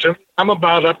comes up to me. I'm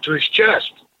about up to his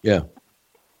chest. Yeah.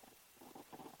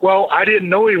 Well, I didn't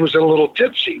know he was a little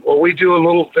tipsy. Well, we do a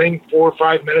little thing 4 or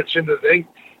 5 minutes into the thing,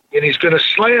 and he's going to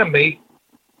slam me,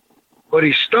 but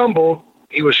he stumbled.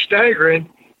 He was staggering,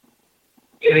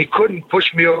 and he couldn't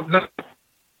push me over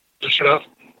stuff.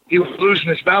 He was losing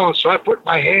his balance, so I put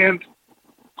my hand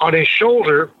on his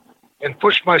shoulder and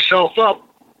pushed myself up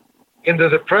into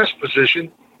the press position,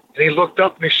 and he looked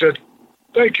up and he said,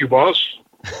 thank you, boss.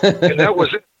 And that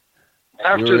was it.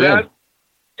 After that,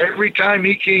 every time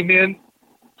he came in,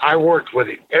 I worked with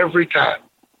him every time.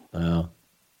 Wow.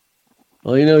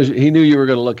 Well, he knew you were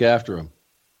going to look after him.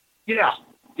 Yeah.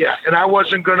 And I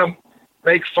wasn't going to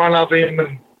make fun of him.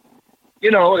 And,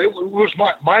 it was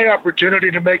my opportunity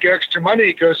to make extra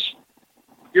money because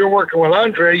you're working with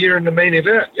Andre, you're in the main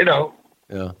event,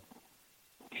 Yeah.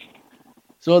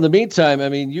 So in the meantime, I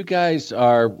mean, you guys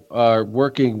are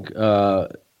working all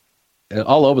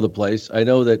over the place. I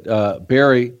know that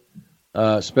Barry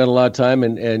spent a lot of time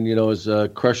and as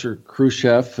Crusher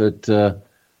Khrushchev with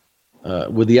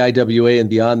the IWA, and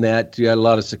beyond that, you had a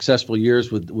lot of successful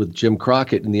years with Jim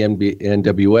Crockett in the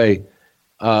NWA.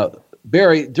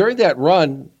 Barry, during that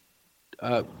run,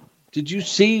 did you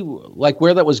see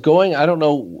where that was going? I don't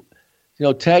know.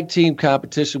 Tag team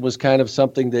competition was kind of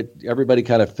something that everybody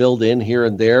kind of filled in here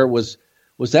and there. Was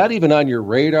that even on your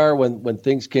radar when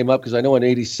things came up? Because I know in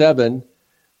 '87,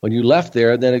 when you left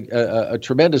there, then a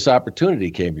tremendous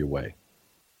opportunity came your way.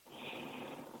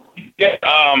 Yeah.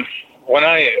 when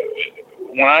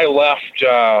I left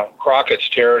Crockett's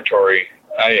territory,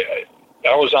 I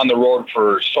was on the road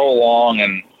for so long,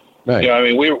 and Right. you know, I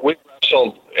mean, we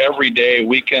wrestled every day,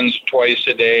 weekends twice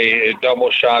a day, double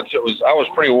shots. I was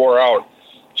pretty wore out.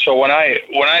 So when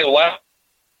I left,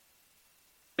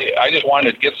 I just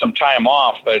wanted to get some time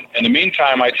off. But in the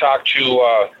meantime, I talked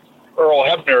to Earl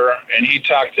Hebner, and he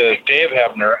talked to Dave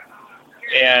Hebner,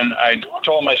 and I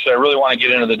told him, I said, I really want to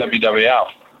get into the WWF.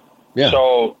 Yeah.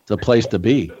 So it's a place to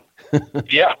be.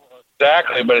 yeah,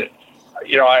 exactly. But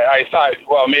you know, I thought,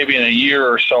 well, maybe in a year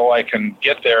or so I can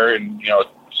get there and, you know,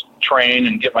 train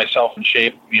and get myself in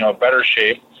shape, you know, better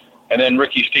shape. And then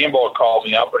Ricky Steamboat called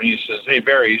me up and he says, hey,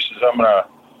 Barry, he says,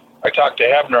 I talked to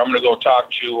Hebner. I'm going to go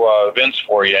talk to Vince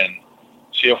for you and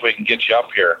see if we can get you up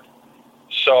here.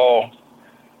 So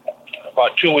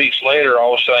about 2 weeks later,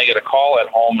 all of a sudden I get a call at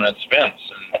home and it's Vince.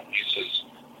 And he says,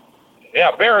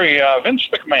 yeah, Barry, Vince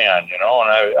McMahon, you know, and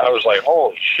I was like,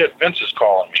 holy shit, Vince is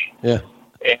calling me. Yeah.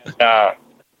 And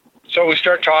so we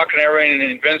start talking and everything,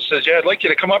 and Vince says, yeah, I'd like you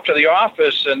to come up to the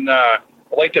office, and I'd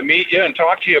like to meet you and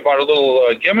talk to you about a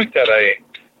little gimmick that I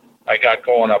got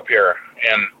going up here.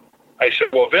 And I said,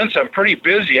 well, Vince, I'm pretty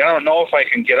busy. I don't know if I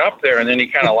can get up there. And then he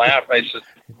kind of laughed. I said,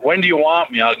 when do you want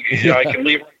me? I can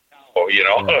leave right now, you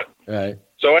know. Right.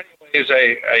 So anyways,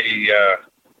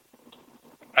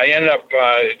 I ended up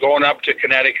going up to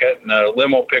Connecticut, and a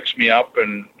limo picks me up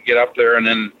and get up there, and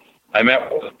then I met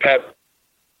with Pat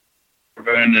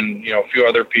and, you know, a few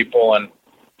other people, and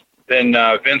then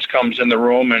Vince comes in the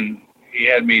room and he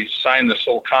had me sign this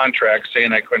little contract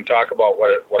saying I couldn't talk about what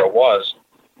it was.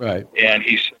 Right. And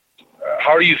he said,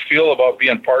 how do you feel about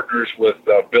being partners with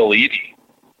Bill Eadie?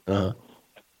 Uh-huh.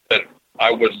 That I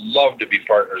would love to be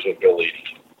partners with Bill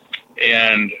Eadie.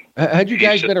 And had you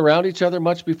guys been around each other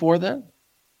much before then?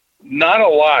 Not a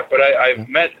lot, but I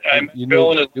met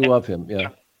Bill knew of him, yeah.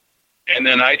 And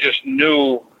then I just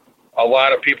knew a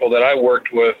lot of people that I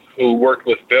worked with who worked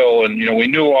with Bill, and, you know, we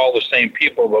knew all the same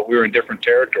people, but we were in different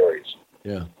territories.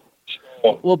 Yeah.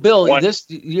 So, well, Bill,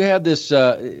 Bill had this,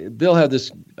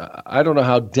 I don't know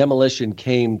how Demolition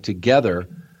came together,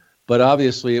 but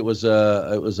obviously it was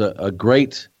a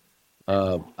great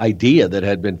idea that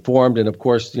had been formed. And of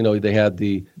course, you know, they had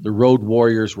the Road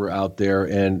Warriors were out there,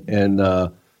 and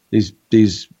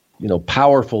these, you know,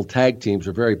 powerful tag teams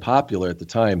were very popular at the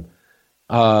time.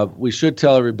 We should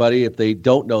tell everybody, if they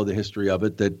don't know the history of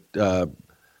it, that,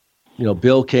 you know,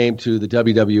 Bill came to the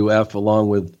WWF along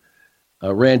with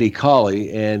Randy Colley,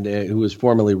 and who was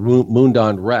formerly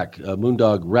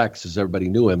Moondog Rex, as everybody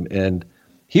knew him. And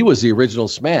he was the original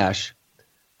Smash,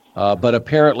 but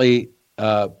apparently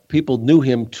people knew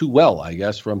him too well, I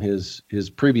guess, from his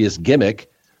previous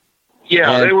gimmick.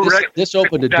 Yeah, and this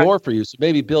opened a door for you. So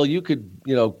maybe, Bill, you could,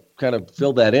 you know, kind of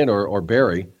fill that in, or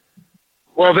Barry.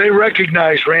 Well, they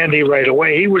recognized Randy right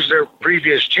away. He was their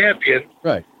previous champion.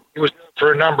 Right. He was there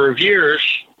for a number of years.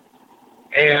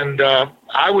 And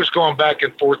I was going back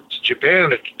and forth to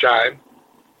Japan at the time.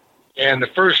 And the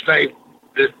first night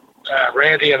that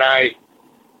Randy and I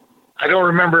don't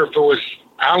remember if it was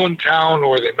Allentown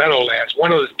or the Meadowlands,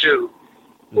 one of the two,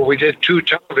 where we did 2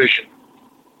 television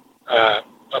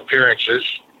appearances.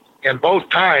 And both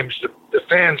times the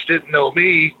fans didn't know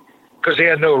me because they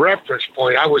had no reference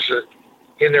point. I was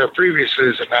in there previously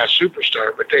as a Mass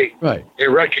Superstar, but they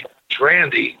recognized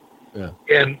Randy. Yeah.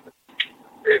 And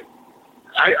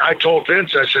I told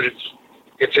Vince, I said,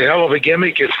 it's a hell of a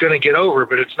gimmick. It's going to get over,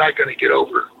 but it's not going to get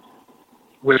over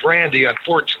with Randy,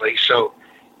 unfortunately. So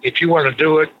if you want to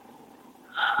do it,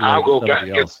 I'll go back.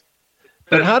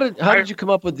 But how did you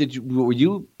come up with? Were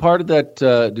you part of that?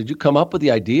 Did you come up with the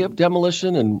idea of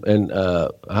Demolition, and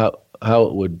how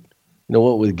it would, you know,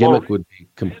 what the gimmick would be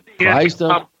comprised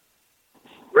of?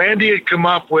 Randy had come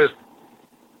up with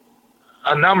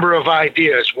a number of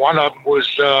ideas. One of them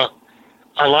was a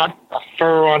lot of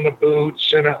fur on the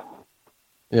boots and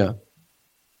the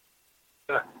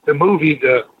movie,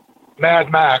 the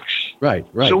Mad Max. Right.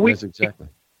 So that's exactly.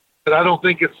 But I don't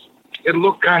think it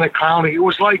looked kind of clowny. It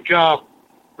was like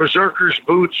Berserker's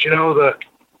boots, you know,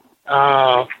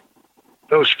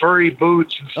 those furry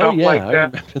boots and stuff like that. I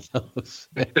remember those.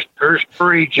 Her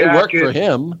furry jacket. They worked for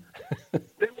him.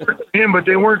 They worked for him, but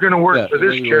they weren't going to work for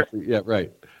this character. Yeah, right.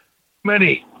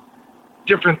 Many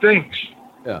different things.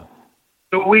 Yeah.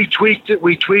 So we tweaked it,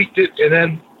 and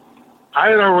then I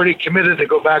had already committed to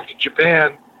go back to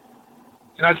Japan.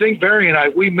 And I think Barry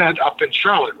and we met up in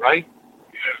Charlotte, right?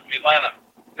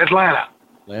 Atlanta.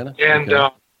 And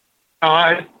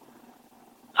I,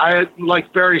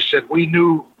 like Barry said, we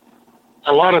knew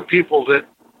a lot of people that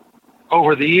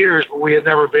over the years, but we had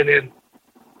never been in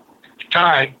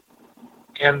time.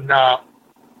 And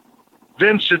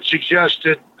Vince had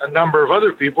suggested a number of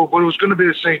other people, but it was going to be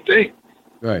the same thing.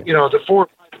 Right. You know, the 4 or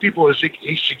 5 people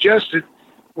he suggested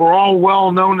were all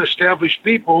well-known, established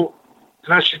people.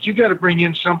 And I said, you got to bring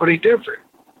in somebody different.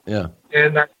 Yeah.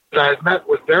 And I met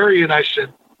with Barry, and I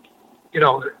said, you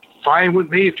know, fine with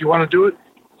me if you want to do it.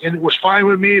 And it was fine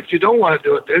with me if you don't want to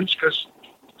do it, Vince, because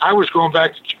I was going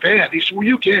back to Japan. He said, well,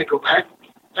 you can't go back.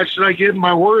 I said, I gave him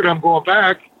my word I'm going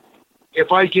back.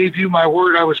 If I gave you my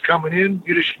word I was coming in,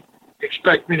 you just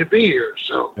expect me to be here.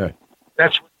 So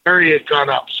that's when Barry had gone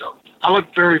up. So I'll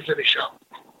let Barry finish up.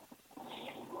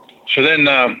 So then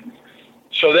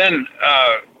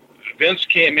Vince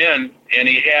came in, and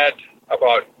he had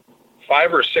about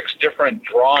 5 or 6 different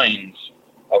drawings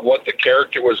of what the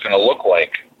character was going to look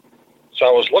like. So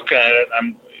I was looking at it.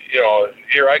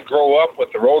 Here I grow up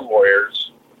with the Road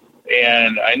Warriors,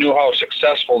 and I knew how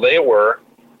successful they were,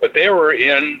 but they were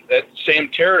in that same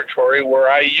territory where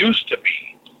I used to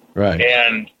be. Right.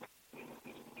 And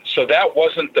so that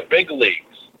wasn't the big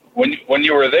leagues. When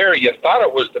you were there, you thought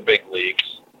it was the big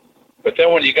leagues, but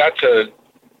then when you got to,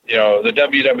 the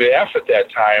WWF at that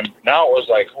time, now it was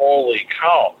like, holy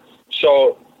cow.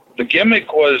 So the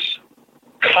gimmick was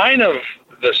kind of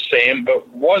the same, but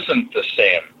wasn't the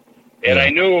same. And I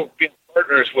knew being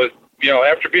partners with,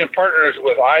 after being partners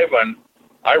with Ivan,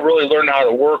 I really learned how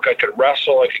to work. I could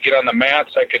wrestle. I could get on the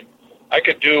mats. I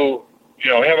could do,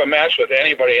 have a match with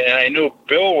anybody. And I knew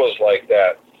Bill was like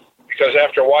that because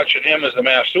after watching him as the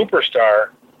Masked Superstar,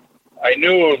 I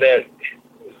knew that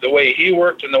the way he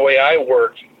worked and the way I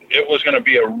worked, it was going to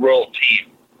be a real team.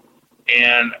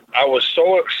 And I was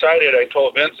so excited. I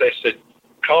told Vince, I said,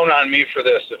 count on me for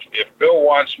this. If Bill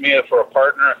wants me for a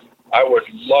partner, I would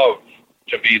love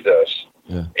to be this.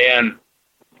 Yeah. And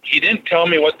he didn't tell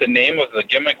me what the name of the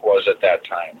gimmick was at that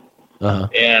time. Uh-huh.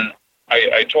 And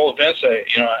I told Vince,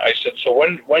 I said, so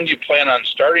when do you plan on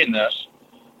starting this?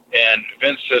 And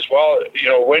Vince says, well,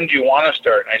 when do you want to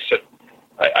start? And I said,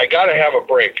 I got to have a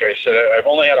break. I said, I've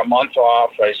only had a month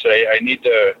off. I said, I need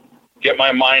to get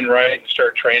my mind right and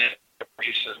start training.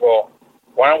 He says, well,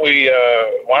 why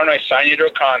don't I sign you to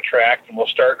a contract and we'll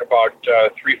start in about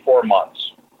 3-4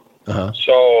 months. Uh-huh.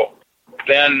 So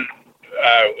then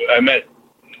I met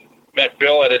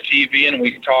Bill at a TV and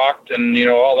we talked and,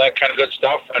 all that kind of good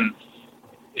stuff. And,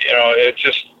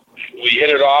 we hit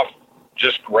it off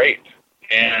just great.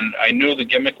 And I knew the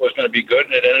gimmick was going to be good,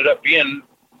 and it ended up being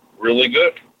really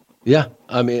good. Yeah.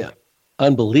 I mean,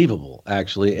 unbelievable,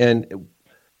 actually. And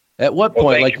at what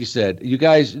point, like you said, you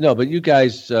guys,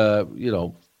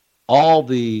 all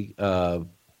the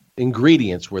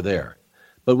ingredients were there.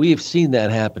 But we have seen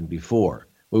that happen before,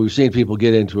 where we've seen people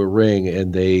get into a ring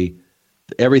and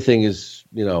everything is,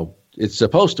 it's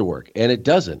supposed to work, and it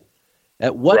doesn't.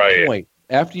 At what point,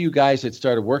 after you guys had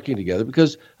started working together,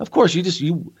 because, of course,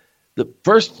 the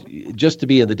first, just to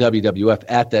be in the WWF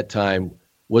at that time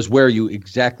was where you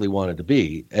exactly wanted to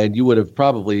be, and you would have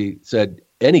probably said,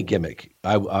 any gimmick,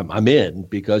 I'm in,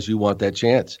 because you want that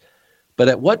chance. But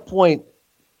at what point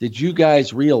did you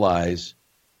guys realize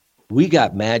we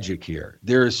got magic here?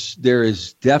 There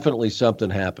is definitely something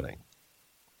happening.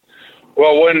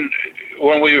 Well, when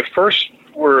we first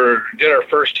did our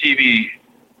first TV,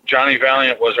 Johnny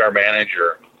Valiant was our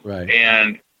manager, right?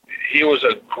 And he was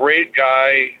a great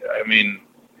guy. I mean,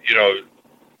 he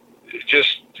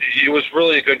was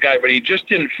really a good guy, but he just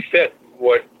didn't fit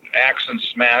what Axe and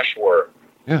Smash were.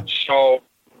 Yeah. So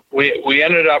we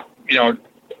ended up,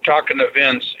 talking to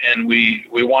Vince, and we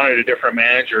wanted a different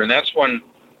manager, and that's when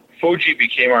Fuji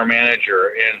became our manager.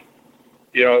 And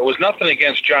it was nothing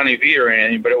against Johnny V or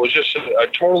anything, but it was just a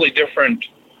totally different,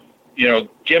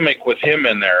 gimmick with him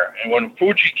in there. And when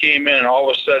Fuji came in, all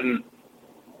of a sudden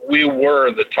we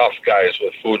were the tough guys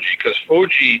with Fuji, because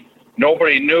Fuji,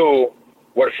 nobody knew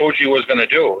what Fuji was going to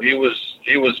do. He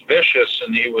was vicious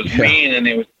and he was mean,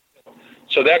 and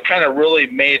so that kind of really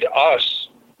made us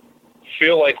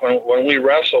feel like when we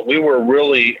wrestled, we were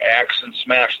really Axe and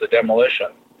Smash the Demolition.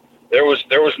 There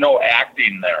was no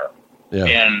acting there. Yeah.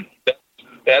 And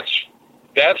that's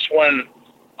when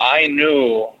I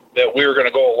knew that we were going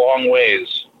to go a long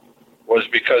ways, was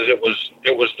because it was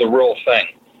the real thing.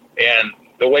 And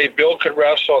the way Bill could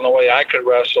wrestle and the way I could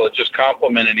wrestle, it just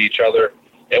complemented each other.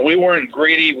 And we weren't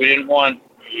greedy. We didn't want,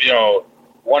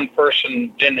 one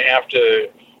person didn't have to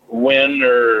win,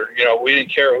 or, we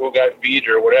didn't care who got beat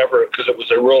or whatever, because it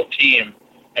was a real team.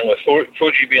 And with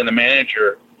Fuji being the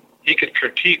manager, he could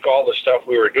critique all the stuff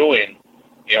we were doing,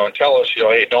 and tell us,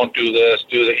 hey, don't do this,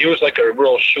 do that. He was like a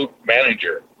real shoot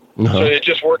manager. Uh-huh. So it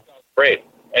just worked out great.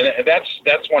 And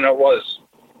that's when it was.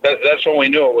 That's when we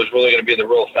knew it was really going to be the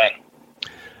real thing.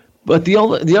 But the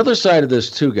other side of this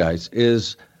too, guys,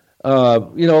 is A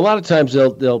lot of times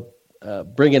they'll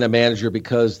bring in a manager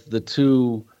because the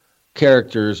two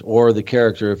characters or the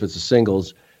character, if it's a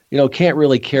singles, can't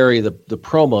really carry the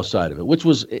promo side of it, which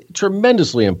was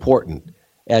tremendously important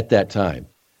at that time.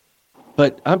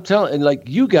 But I'm telling, like,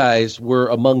 you guys were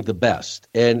among the best,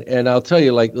 and I'll tell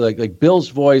you, like Bill's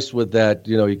voice with that,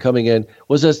 you coming in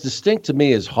was as distinct to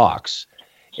me as Hawk's,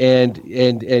 and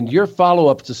your follow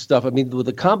up to stuff. I mean, with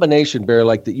the combination, Bear,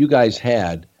 like that you guys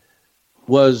had,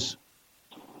 was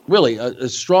really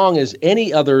as strong as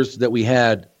any others that we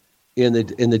had in the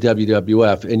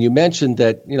WWF. And you mentioned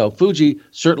that Fuji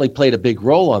certainly played a big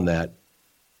role on that,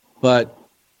 but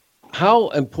how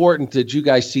important did you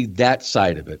guys see that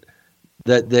side of it?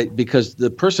 That because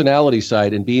the personality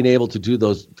side and being able to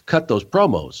cut those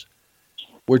promos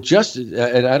were just,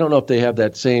 and I don't know if they have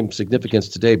that same significance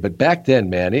today, but back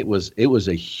then, man, it was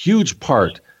a huge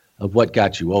part of what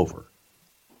got you over.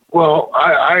 Well,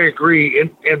 I agree.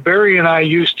 And Barry and I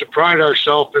used to pride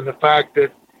ourselves in the fact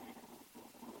that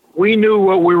we knew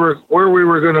where we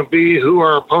were going to be, who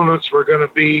our opponents were going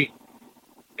to be,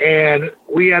 and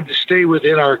we had to stay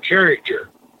within our character.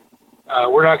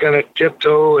 We're not going to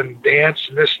tiptoe and dance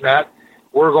and this and that.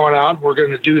 We're going out and we're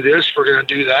going to do this, we're going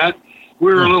to do that.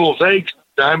 We were a little vague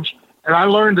sometimes. And I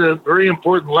learned a very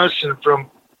important lesson from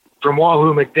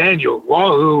Wahoo McDaniel.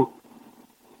 Wahoo,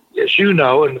 as you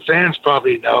know, and the fans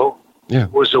probably know,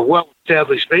 was a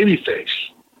well-established babyface.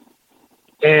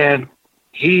 And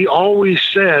he always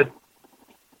said,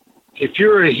 if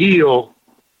you're a heel,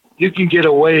 you can get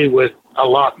away with a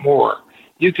lot more.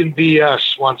 You can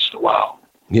BS once in a while.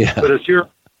 Yeah. But if you're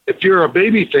a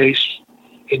babyface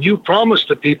and you promise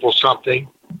the people something,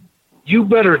 you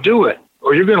better do it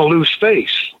or you're going to lose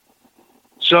face.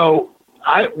 So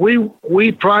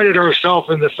we prided ourselves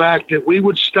in the fact that we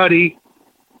would study,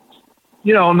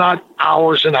 not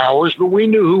hours and hours, but we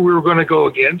knew who we were going to go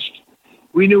against.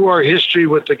 We knew our history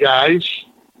with the guys.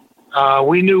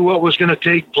 We knew what was going to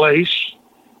take place.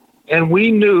 And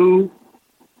we knew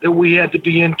that we had to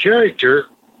be in character.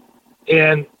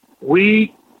 And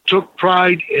we took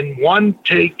pride in one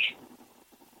take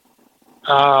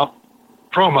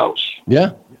promos.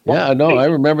 Yeah, I know. I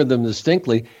remember them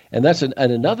distinctly. And that's and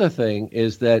another thing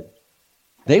is that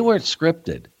they weren't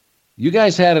scripted. You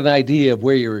guys had an idea of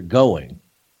where you were going,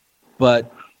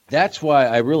 but that's why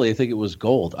I really think it was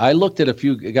gold. I looked at a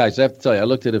few guys. I have to tell you, I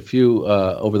looked at a few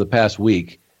over the past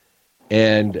week,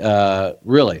 and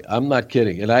really, I'm not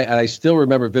kidding. And I still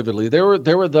remember vividly. There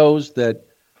were those that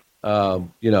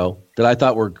that I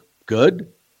thought were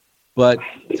good, but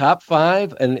top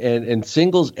five and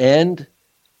singles and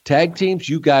tag teams,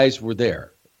 you guys were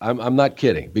there. I'm not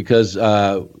kidding, because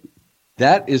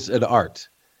that is an art,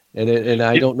 and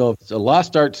I don't know if it's a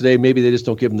lost art today. Maybe they just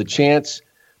don't give them the chance,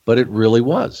 but it really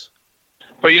was.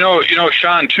 But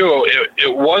Sean, too,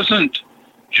 it wasn't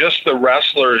just the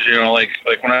wrestlers. Like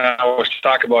when I was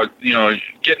talking about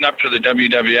getting up to the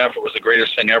WWF, it was the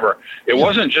greatest thing ever. It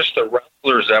wasn't just the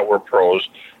wrestlers that were pros.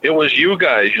 It was you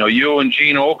guys. You and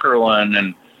Gene Okerlund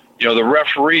and the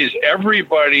referees.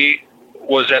 Everybody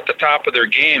was at the top of their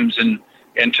games, and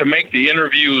to make the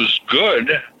interviews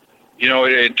good,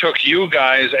 it took you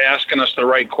guys asking us the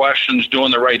right questions,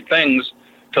 doing the right things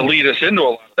to lead us into a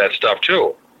lot of that stuff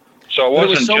too. So it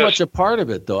wasn't so much a part of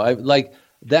it, though. I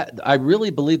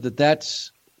really believe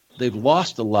they've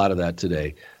lost a lot of that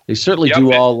today. They certainly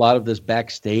do a lot of this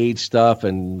backstage stuff,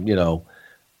 and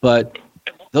but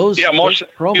those promos. It's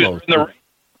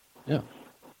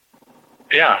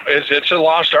a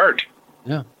lost art.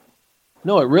 Yeah.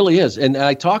 No, it really is. And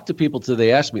I talk to people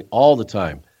they ask me all the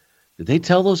time, did they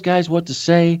tell those guys what to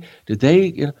say? Did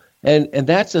they, and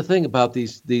that's the thing about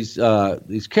these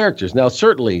characters. Now,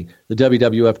 certainly the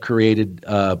WWF created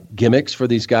gimmicks for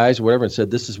these guys or whatever and said,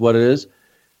 this is what it is.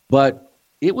 But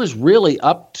it was really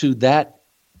up to those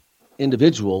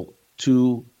individuals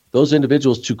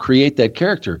to create that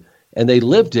character. And they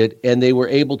lived it, and they were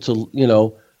able to,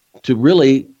 to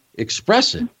really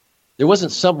express it. There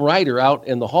wasn't some writer out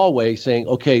in the hallway saying,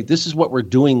 okay, this is what we're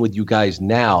doing with you guys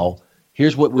now.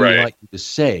 Here's what we want you to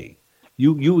say.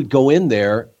 You would go in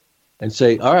there and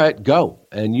say, all right, go.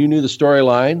 And you knew the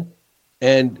storyline.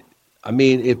 And I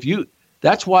mean,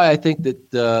 that's why I think that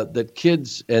that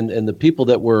kids and the people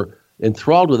that were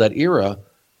enthralled with that era,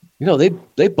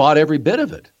 they bought every bit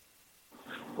of it.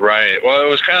 Right. Well, it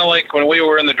was kind of like when we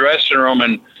were in the dressing room,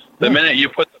 and the minute you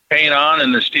put the paint on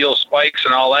and the steel spikes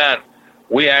and all that,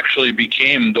 we actually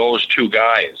became those two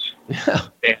guys. Yeah.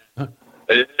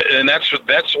 And that's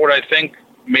what I think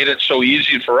made it so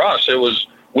easy for us.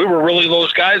 We were really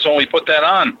those guys when we put that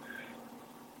on.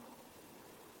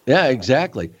 Yeah,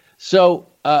 exactly. So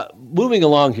moving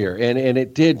along here, and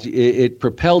it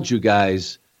propelled you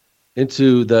guys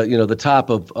into the top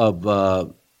of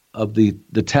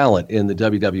the talent in the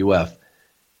WWF.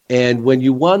 And when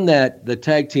you won the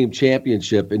tag team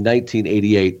championship in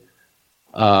 1988,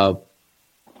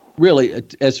 really,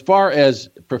 as far as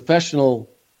professional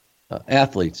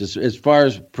athletes, as far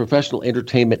as professional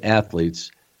entertainment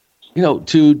athletes,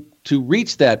 to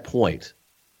reach that point,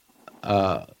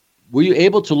 were you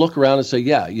able to look around and say,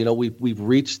 yeah, we've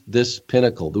reached this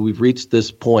pinnacle, that we've reached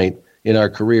this point in our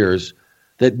careers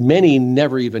that many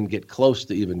never even get close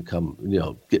to even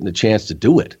getting a chance to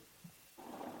do it?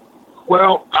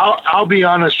 Well, I'll be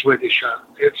honest with you, Sean.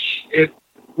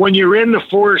 When you're in the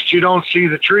forest, you don't see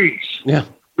the trees. Yeah.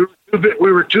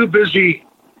 We were too busy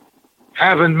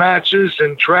having matches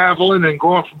and traveling and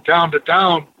going from town to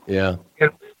town. Yeah.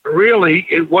 And really,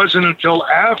 it wasn't until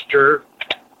after,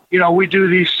 we do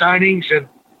these signings and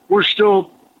we're still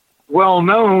well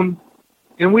known,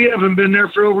 and we haven't been there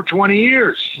for over 20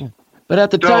 years. But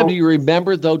at the time, do you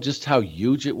remember, though, just how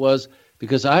huge it was?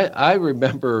 Because I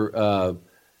remember,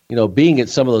 being at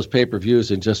some of those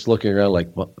pay-per-views and just looking around like,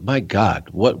 my God,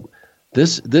 what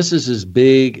this is as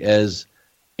big as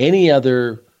any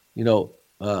other,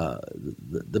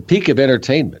 the peak of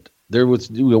entertainment. There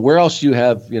was, where else you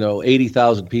have,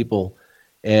 80,000 people,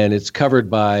 and it's covered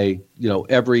by,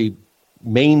 every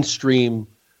mainstream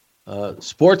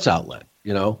sports outlet.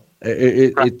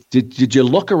 Did you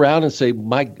look around and say,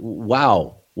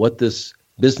 wow, what this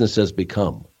business has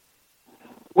become?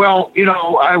 Well,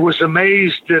 I was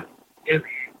amazed that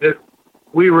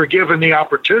we were given the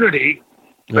opportunity,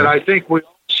 but I think we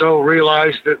also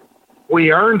realized that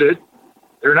we earned it.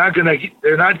 They're not going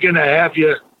to have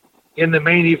you in the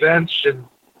main events and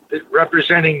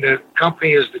representing the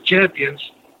company as the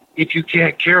champions if you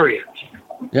can't carry it.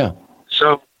 Yeah.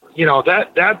 So,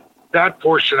 that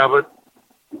portion of it,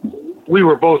 we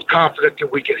were both confident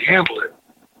that we could handle it.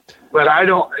 But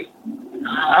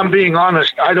I'm being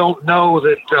honest, I don't know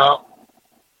that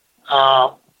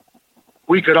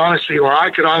we could honestly, or I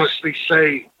could honestly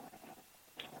say,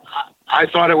 I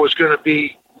thought it was going to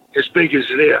be as big as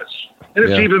it is. And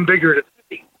it's even bigger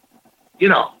today,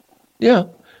 Yeah.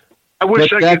 I wish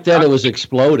back then it was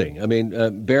exploding. I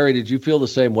mean, Barry, did you feel the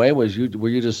same way? Were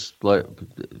you just like,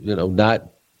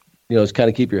 not, just kind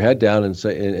of keep your head down and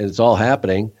say, and it's all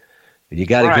happening, and you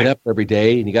got to get up every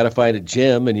day, and you got to find a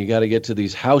gym, and you got to get to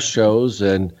these house shows,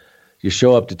 and you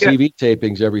show up to TV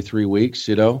tapings every 3 weeks,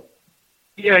 Yeah,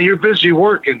 you're busy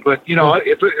working, but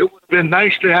if it would have been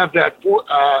nice to have that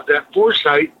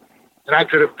foresight, and I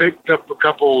could have picked up a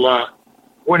couple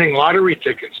winning lottery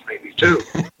tickets, maybe too.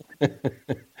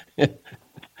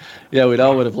 Yeah, we'd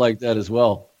all would have liked that as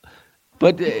well.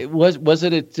 But was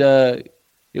it?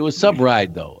 It was some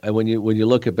ride though, and when you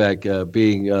look at back,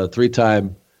 being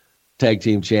 3-time tag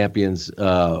team champions,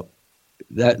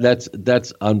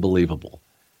 that's unbelievable,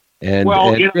 and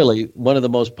really one of the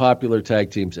most popular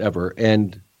tag teams ever,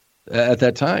 and at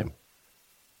that time.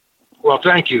 Well,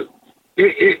 thank you.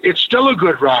 It's still a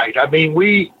good ride. I mean,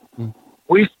 we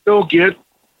still get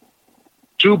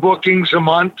 2 bookings a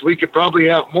month. We could probably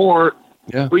have more.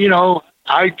 Yeah. But,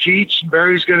 I teach, and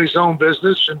Barry's got his own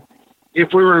business. And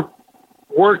if we were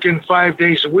working 5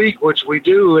 days a week, which we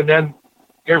do, and then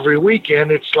every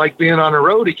weekend, it's like being on the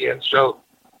road again. So,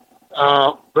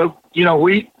 but,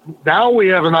 we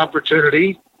have an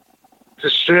opportunity to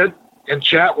sit and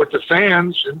chat with the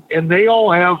fans, and they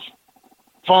all have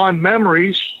fond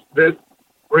memories that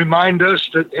remind us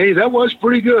that, hey, that was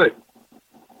pretty good.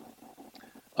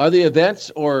 Are the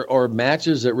events or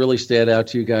matches that really stand out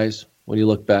to you guys when you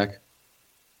look back?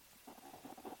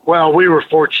 Well, we were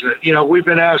fortunate. We've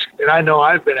been asked, and I know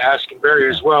I've been asking Barry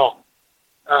as well,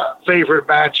 favorite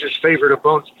matches, favorite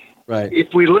opponents. Right.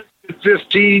 If we listed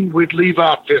 15, we'd leave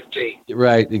out 15.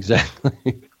 Right,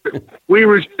 exactly. We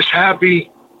were just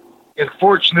happy and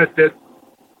fortunate that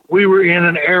we were in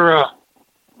an era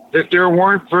that there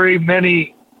weren't very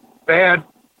many bad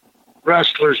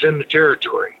wrestlers in the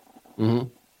territory. Mm-hmm.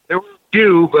 There were a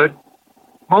few, but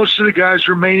most of the guys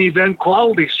were main event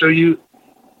quality. So if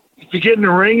you get in the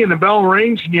ring and the bell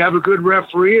rings and you have a good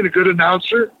referee and a good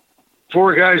announcer,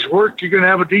 4 guys work, you're going to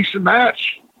have a decent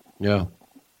match. Yeah.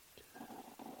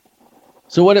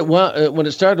 So when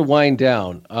it started to wind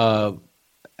down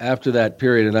after that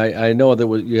period, and I know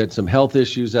you had some health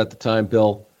issues at the time,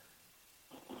 Bill,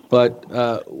 but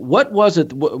what was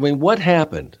it? What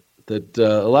happened that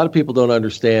a lot of people don't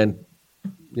understand?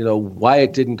 Why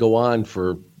it didn't go on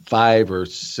for 5 or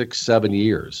 6, 7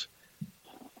 years.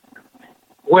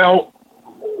 Well,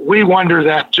 we wonder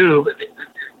that too.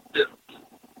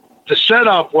 The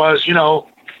setup was,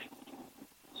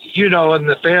 you know, and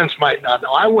the fans might not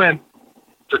know, I went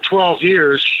for 12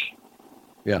 years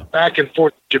back and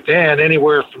forth to Japan,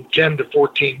 anywhere from 10 to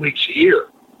 14 weeks a year.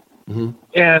 Mm-hmm.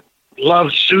 And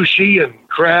loved sushi and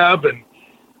crab, and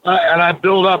I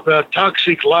built up a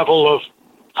toxic level of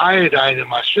iodine in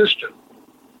my system.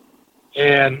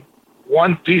 And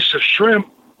one piece of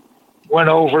shrimp went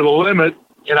over the limit,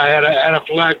 and I had an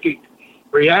anaphylactic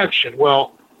reaction.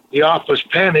 Well, the office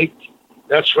panicked.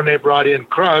 That's when they brought in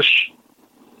Crush.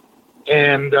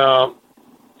 And,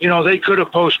 you know, they could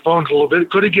have postponed a little bit,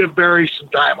 could have given Barry some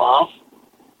time off.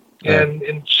 Yeah. And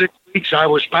in 6 weeks, I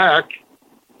was back.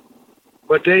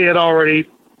 But they had already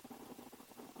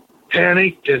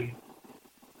panicked, and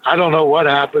I don't know what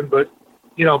happened, but,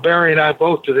 you know, Barry and I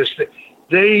both to this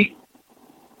day,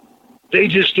 they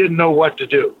just didn't know what to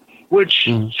do, which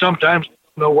sometimes they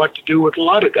don't know what to do with a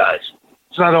lot of guys.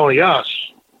 It's not only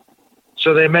us.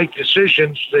 So they make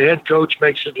decisions. The head coach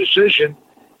makes a decision,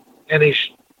 and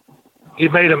he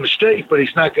made a mistake, but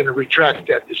he's not going to retract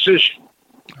that decision.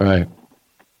 Right.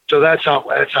 So that's how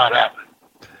it happened.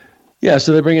 Yeah,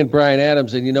 so they bring in Bryan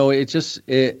Adams, and, you know,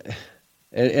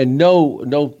 and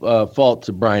no fault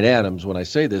to Bryan Adams when I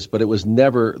say this, but it was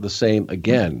never the same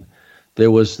again. There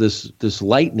was this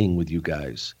lightning with you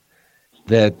guys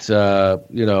that,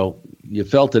 you know, you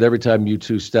felt it every time you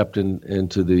two stepped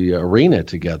into the arena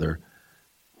together,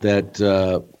 that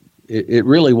it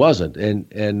really wasn't.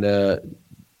 And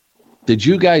did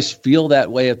you guys feel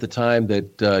that way at the time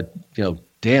that, you know,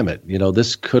 damn it, you know,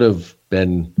 this could have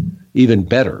been even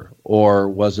better? Or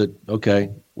was it, okay,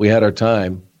 we had our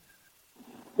time?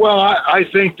 Well, I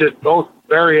think that both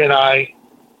Barry and I,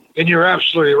 and you're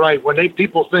absolutely right, when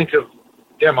people think of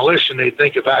Demolition, they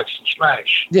think of Axe and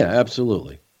Smash. Yeah,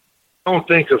 absolutely. Don't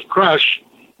think of Crush.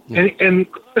 Yeah. And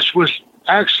Crush was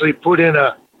actually put in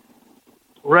a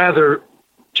rather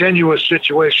tenuous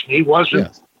situation. He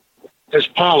wasn't as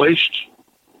polished.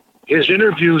 His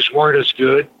interviews weren't as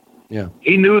good. Yeah.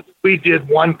 He knew that we did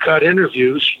one-cut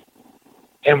interviews,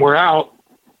 and we're out,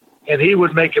 and he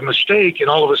would make a mistake, and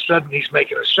all of a sudden he's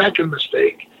making a second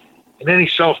mistake, and then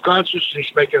he's self-conscious, and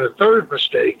he's making a third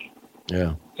mistake.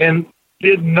 Yeah. And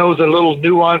didn't know the little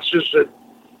nuances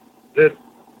that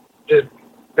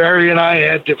Barry and I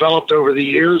had developed over the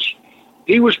years.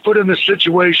 He was put in a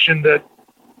situation that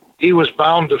he was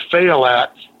bound to fail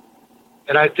at,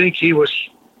 and I think he was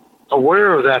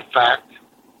aware of that fact.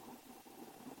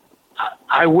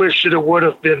 I wish that it would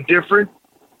have been different.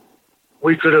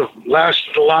 We could have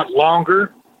lasted a lot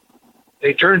longer.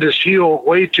 They turned his heel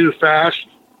way too fast.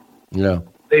 Yeah.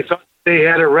 They thought they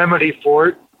had a remedy for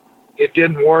it. It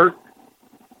didn't work.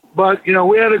 But, you know,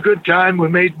 we had a good time. We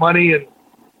made money, and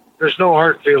there's no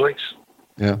hard feelings.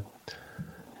 Yeah.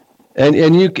 And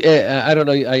you, I don't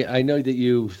know, I know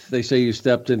that they say you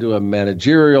stepped into a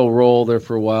managerial role there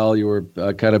for a while. You were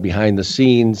kind of behind the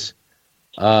scenes.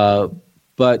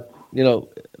 But, you know,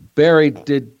 Barry,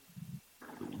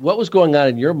 what was going on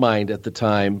in your mind at the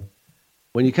time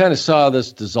when you kind of saw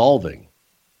this dissolving?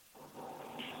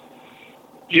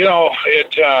 You know,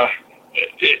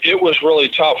 it was really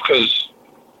tough because,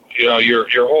 you know,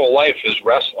 your whole life is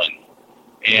wrestling,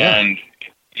 and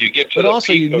you get to. But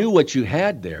also, you knew what you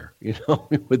had there, you know,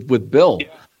 with Bill.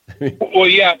 Yeah. Well,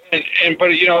 yeah,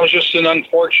 but you know, it was just an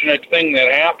unfortunate thing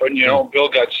that happened. You know, Bill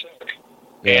got sick,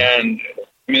 and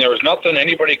I mean, there was nothing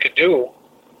anybody could do,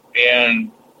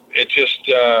 and it just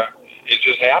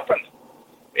happened.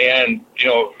 And you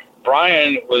know,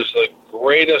 Brian was the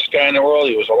greatest guy in the world.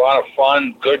 He was a lot of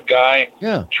fun, good guy.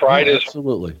 Yeah,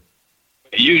 absolutely.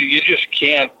 You just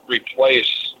can't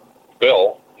replace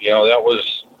Bill. You know, that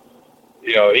was,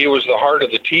 you know, he was the heart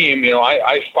of the team. You know,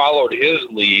 I followed his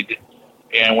lead,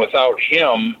 and without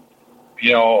him,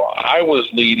 you know, I was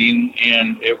leading,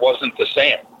 and it wasn't the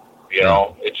same. You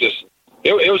know,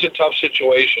 it was a tough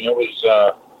situation.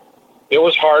 It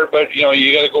was hard, but you know,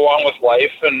 you got to go on with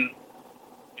life and,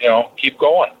 you know, keep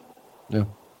going. Yeah.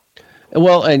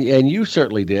 Well, and you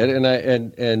certainly did, and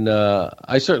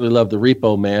I certainly loved the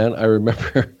Repo Man. I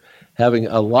remember having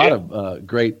a lot of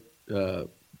a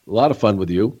lot of fun with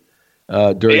you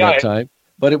during that time.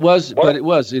 But it was,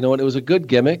 you know, and it was a good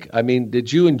gimmick. I mean,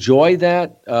 did you enjoy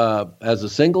that as a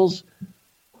singles?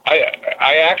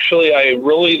 I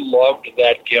really loved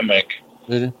that gimmick.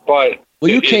 Mm-hmm. But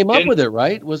you came up with it,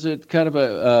 right? Was it kind of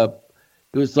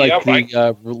it was like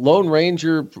the Lone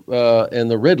Ranger and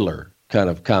the Riddler kind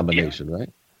of combination, right?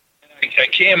 I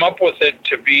came up with it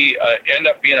to end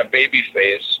up being a baby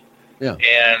face. Yeah.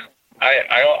 And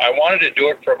I wanted to do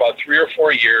it for about 3 or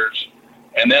 4 years,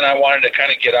 and then I wanted to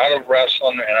kind of get out of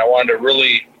wrestling, and I wanted to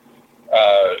really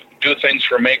do things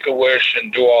for Make-A-Wish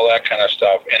and do all that kind of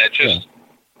stuff. And it just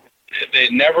they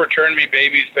never turned me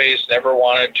baby face, never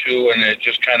wanted to, and it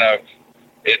just kind of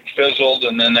it fizzled,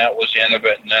 and then that was the end of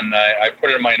it. And then I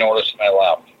put in my notice and I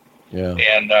left. Yeah.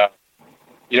 And I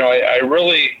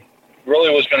really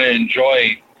was going to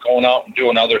enjoy going out and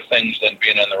doing other things than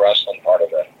being in the wrestling part of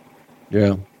it.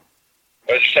 Yeah.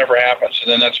 But it just never happened. So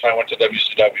then that's why I went to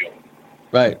WCW.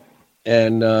 Right.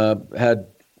 And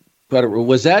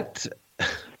was that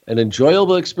an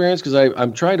enjoyable experience? Because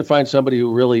I'm trying to find somebody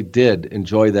who really did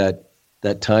enjoy that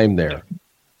time there.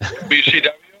 WCW?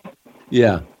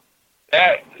 Yeah.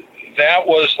 That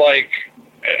was like,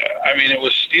 it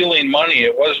was stealing money.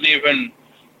 It wasn't even,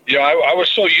 I was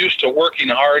so used to working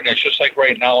hard, and it's just like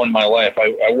right now in my life,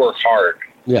 I work hard.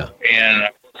 Yeah. And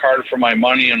I work hard for my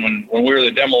money, and when we were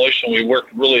the Demolition, we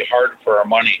worked really hard for our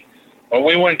money. When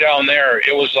we went down there,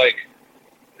 it was like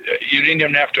you didn't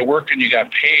even have to work and you got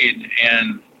paid,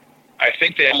 and I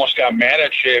think they almost got mad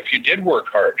at you if you did work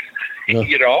hard. Yeah.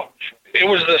 It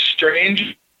was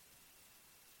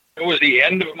it was the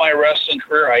end of my wrestling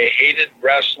career. I hated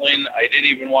wrestling. I didn't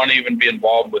even want to even be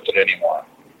involved with it anymore.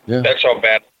 Yeah. That's how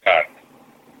bad it got.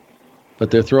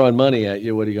 But they're throwing money at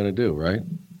you. What are you going to do, right?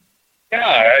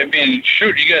 Yeah,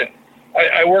 shoot,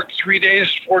 I worked 3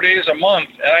 days, 4 days a month,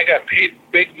 and I got paid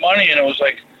big money, and it was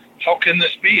like, how can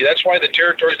this be? That's why the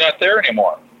territory's not there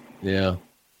anymore. Yeah.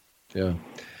 Yeah.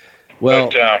 Well,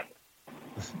 but,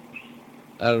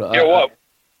 I don't know. What?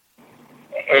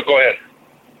 Go ahead.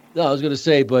 No, I was going to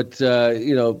say, but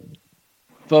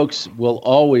folks will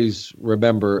always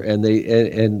remember,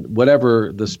 and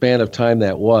whatever the span of time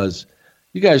that was,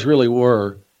 you guys really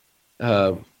were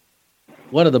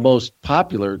one of the most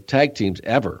popular tag teams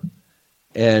ever.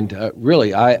 And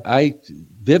really, I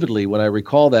vividly, when I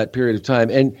recall that period of time,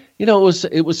 and it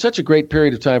was such a great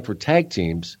period of time for tag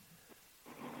teams.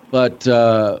 But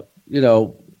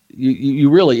you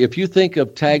really, if you think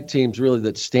of tag teams really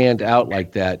that stand out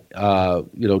like that,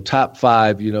 top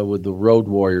five, with the Road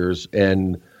Warriors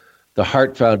and the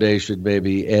Hart Foundation,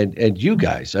 maybe, and you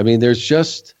guys.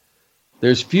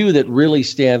 There's few that really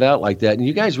stand out like that, and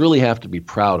you guys really have to be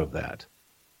proud of that.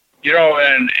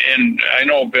 And I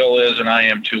know Bill is, and I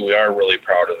am too. We are really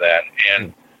proud of that.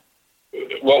 And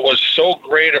what was so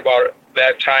great about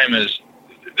that time is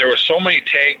there were so many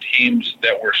tag teams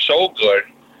that were so good.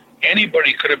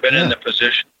 Anybody could have been in the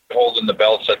position holding the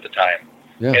belts at the time.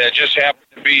 Yeah. And it just happened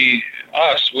to be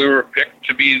us. We were picked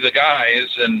to be the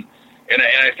guys. And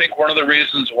I think one of the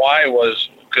reasons why was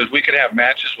because we could have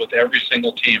matches with every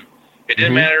single team. It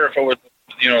didn't matter if it was,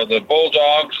 the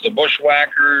Bulldogs, the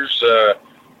Bushwhackers,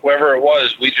 whoever it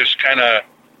was. We just kind of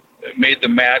made the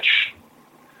match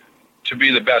to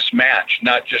be the best match,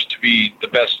 not just to be the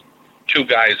best two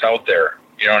guys out there.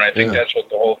 And I think that's what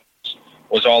the whole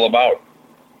was all about.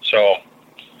 So,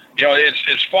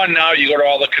 it's fun now. You go to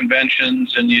all the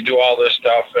conventions and you do all this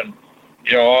stuff, and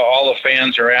all the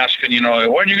fans are asking, when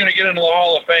are you going to get into the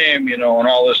Hall of Fame, and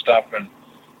all this stuff, and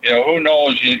who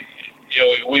knows?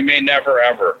 We may never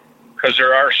ever, because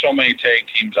there are so many tag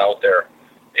teams out there.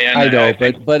 And I know,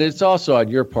 but it's also on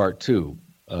your part too,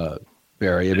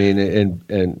 Barry.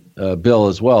 And Bill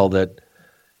as well. That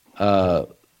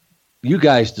you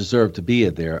guys deserve to be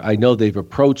in there. I know they've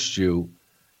approached you.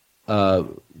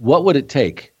 What would it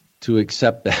take to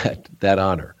accept that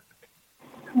honor?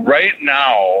 Right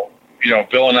now,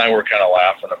 Bill and I were kind of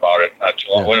laughing about it not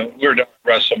too long. When we were down at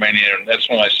WrestleMania, and that's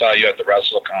when I saw you at the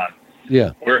WrestleCon.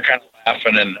 Yeah. We were kind of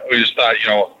laughing, and we just thought,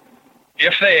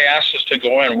 if they asked us to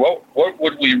go in, what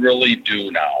would we really do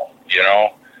now?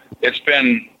 It's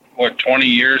been 20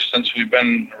 years since we've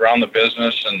been around the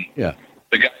business, and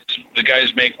the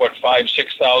guys make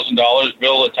 $5,000-$6,000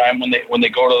 bill at a time when they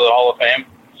go to the Hall of Fame.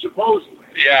 Supposedly.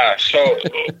 Yeah, so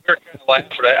we were kind of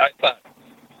laughing. I thought,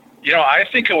 I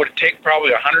think it would take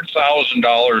probably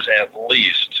 $100,000 at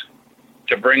least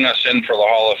to bring us in for the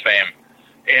Hall of Fame.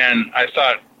 And I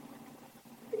thought,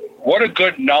 what a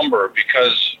good number,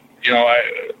 because,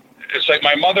 it's like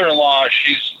my mother-in-law,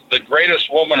 she's the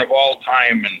greatest woman of all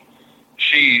time, and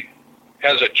she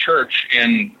has a church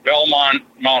in Belmont,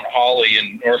 Mount Holly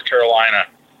in North Carolina.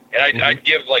 And I'd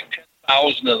give like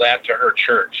 10,000 of that to her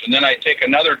church. And then I take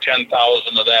another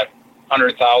 10,000 of that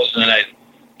 100,000 and I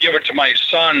give it to my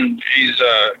son. He's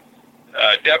a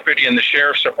deputy in the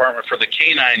sheriff's department for the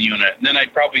K-9 unit. And then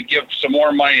I'd probably give some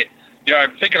more money.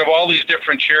 I'm thinking of all these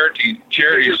different charities.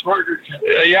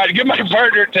 I'd give my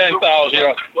partner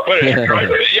 10,000. But maybe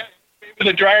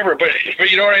the driver. But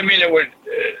you know what I mean? It would.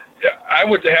 I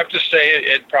would have to say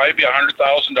it'd probably be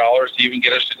 $100,000 to even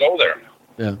get us to go there.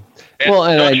 Yeah.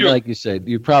 And like you said,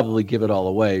 you probably give it all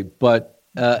away. But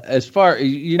as far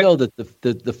that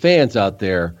the fans out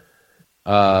there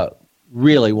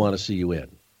really want to see you in.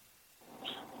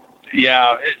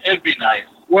 Yeah, it'd be nice.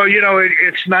 Well,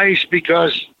 it's nice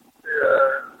because,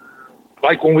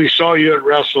 like when we saw you at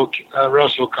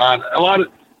WrestleCon, a lot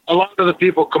of the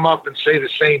people come up and say the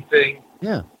same thing.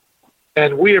 Yeah.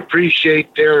 And we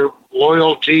appreciate their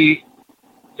loyalty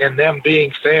and them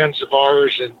being fans of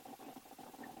ours, and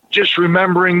just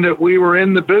remembering that we were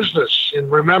in the business and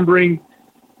remembering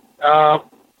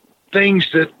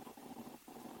things that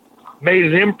made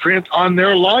an imprint on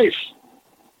their life.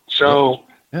 So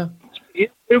yeah.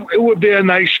 It would be a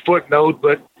nice footnote,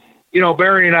 but,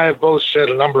 Barry and I have both said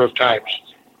a number of times,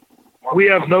 we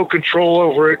have no control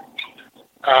over it.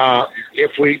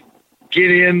 If we get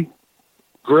in,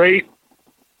 great.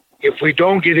 If we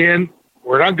don't get in,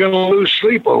 we're not going to lose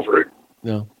sleep over it.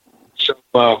 No.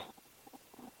 So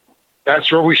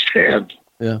that's where we stand.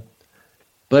 Yeah.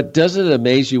 But doesn't it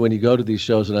amaze you when you go to these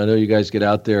shows, and I know you guys get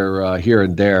out there here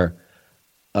and there,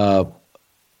 of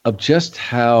just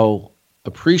how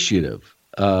appreciative,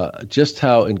 just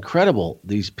how incredible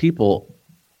these people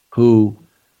who,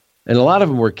 and a lot of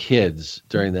them were kids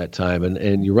during that time,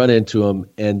 and you run into them,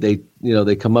 and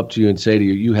they come up to you and say to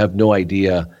you, you have no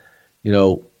idea,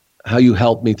 how you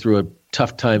helped me through a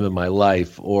tough time in my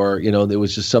life, or, there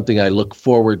was just something I look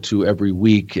forward to every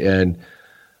week. And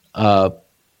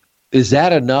is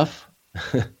that enough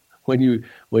when you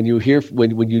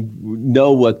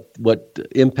know what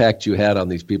impact you had on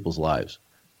these people's lives?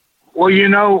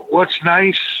 Well, what's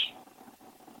nice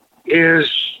is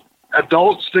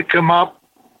adults that come up,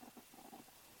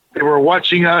 they were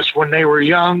watching us when they were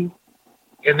young,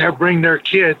 and they'll bring their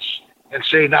kids and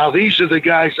say, now these are the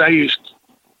guys I used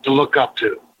to look up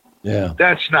to. Yeah.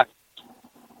 That's nice.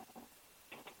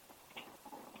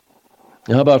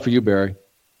 How about for you, Barry?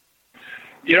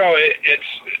 It's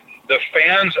the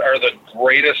fans are the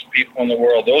greatest people in the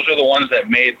world. Those are the ones that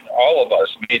made all of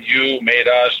us, made you, made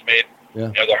us, made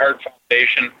the Heart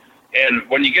Foundation. And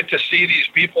when you get to see these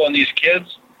people and these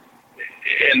kids,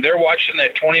 and they're watching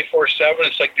that 24/7,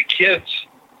 it's like the kids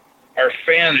are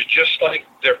fans just like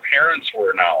their parents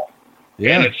were now.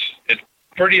 Yeah. And it's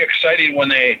pretty exciting when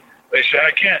they say,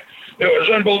 I can't. It was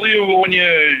unbelievable when you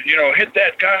hit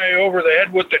that guy over the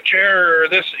head with the chair or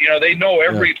this. They know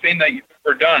everything that you've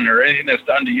ever done or anything that's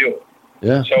done to you.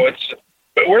 Yeah. So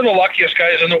but we're the luckiest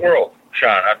guys in the world,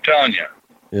 Sean. I'm telling you.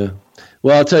 Yeah.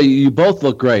 Well, I'll tell you, you both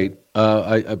look great.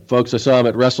 Folks, I saw him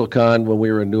at WrestleCon when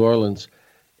we were in New Orleans,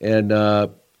 and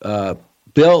Bill,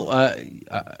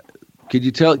 could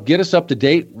you get us up to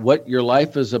date what your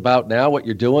life is about now, what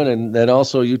you're doing, and then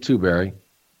also you too, Barry?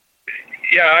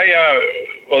 Yeah,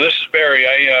 this is Barry.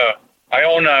 I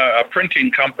own a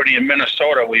printing company in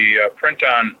Minnesota. We print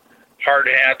on hard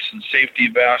hats and safety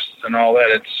vests and all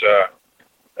that.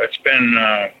 It's been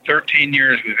 13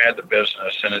 years we've had the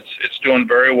business, and it's doing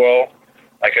very well.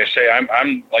 Like I say,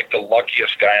 I'm like the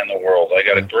luckiest guy in the world. I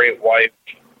got a great wife.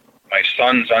 My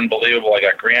son's unbelievable. I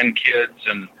got grandkids,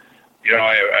 and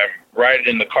I'm riding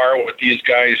in the car with these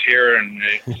guys here, and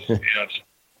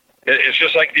it's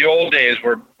just like the old days.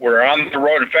 We're on the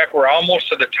road. In fact, we're almost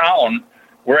to the town.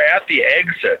 We're at the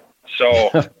exit. So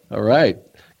all right,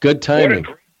 good timing. What a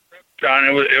great trip, John.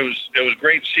 It was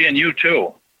great seeing you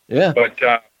too. Yeah. But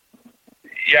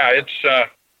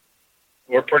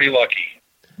we're pretty lucky.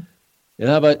 And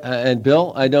how about and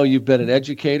Bill? I know you've been an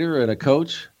educator and a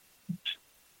coach.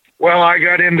 Well, I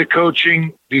got into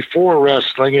coaching before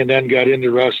wrestling, and then got into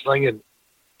wrestling. And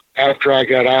after I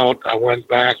got out, I went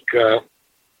back, got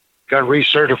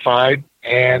recertified,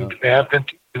 and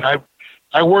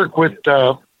I work with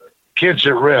kids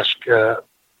at risk,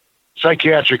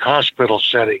 psychiatric hospital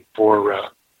setting for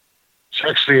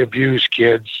sexually abused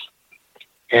kids.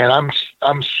 And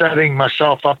I'm setting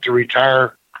myself up to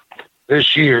retire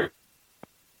this year.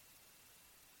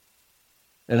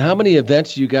 And how many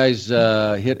events do you guys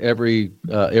hit every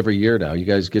year now? You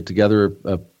guys get together?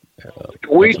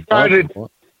 We try to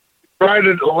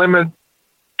limit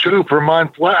 2 per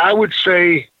month. Well, I would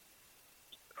say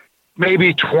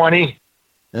maybe 20.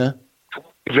 Yeah. 20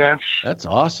 events. That's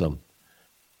awesome.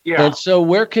 Yeah. And so,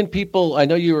 where can people? I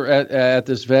know you were at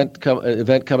this event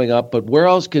coming up, but where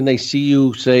else can they see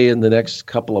you? Say in the next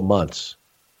couple of months.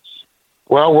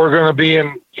 Well, we're going to be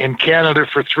in Canada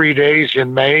for 3 days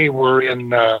in May. We're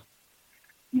in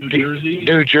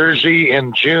New Jersey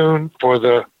in June for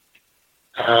the,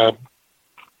 I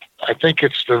think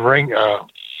it's the Ring of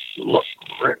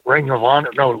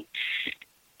Honor, no,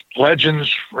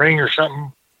 Legends Ring or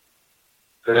something.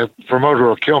 The promoter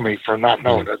will kill me for not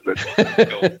knowing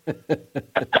it.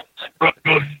 But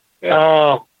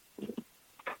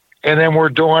and then we're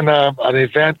doing an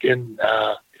event in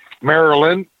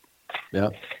Maryland. Yeah.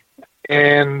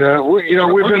 And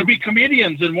we're going to be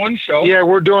comedians in one show. Yeah,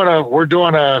 we're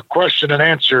doing a question and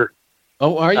answer.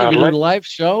 Oh, are you doing a live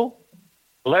show?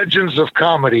 Legends of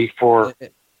Comedy for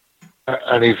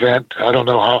an event. I don't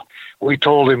know how. We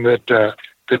told him that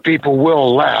the people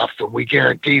will laugh, and we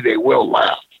guarantee they will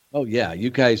laugh. Oh, yeah. You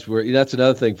guys were, that's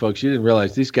another thing, folks. You didn't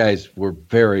realize these guys were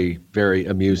very, very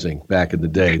amusing back in the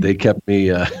day. They kept me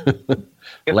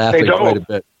laughing quite a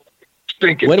bit.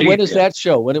 When is that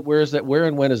show? Where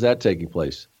and when is that taking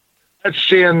place?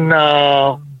 That's in,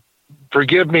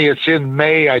 forgive me, it's in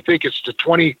May. I think it's the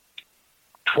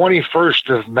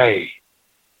 21st of May.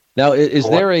 Now, is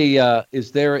there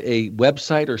a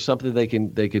website or something they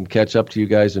can catch up to you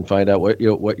guys and find out what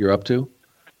you're up to?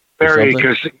 Very,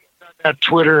 because that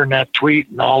Twitter and that tweet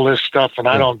and all this stuff, and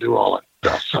I don't do all that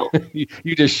stuff. So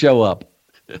you just show up.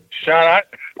 Sean,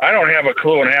 I don't have a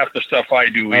clue on half the stuff I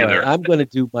do either. Right, I'm going to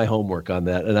do my homework on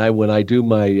that, and when I do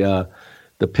my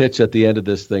the pitch at the end of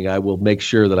this thing, I will make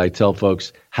sure that I tell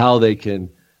folks how they can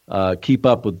keep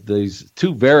up with these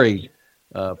two very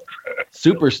I'm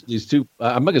not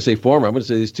going to say former, I'm going to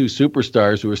say these two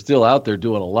superstars who are still out there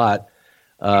doing a lot.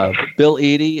 Bill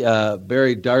Eadie,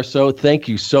 Barry Darso, thank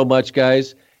you so much,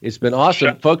 guys. It's been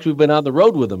awesome. Folks, we've been on the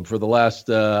road with them for the last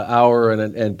hour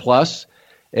and plus,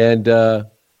 and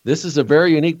this is a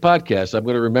very unique podcast. I'm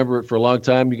going to remember it for a long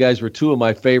time. You guys were two of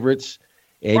my favorites,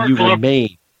 and you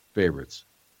remain favorites.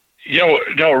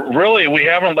 No, really, we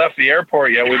haven't left the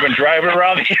airport yet. We've been driving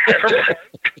around the airport.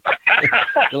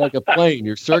 You're like a plane.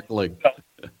 You're circling.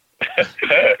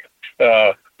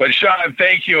 But Sean,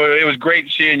 thank you. It was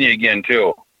great seeing you again,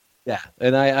 too. Yeah,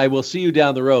 and I will see you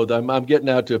down the road. I'm getting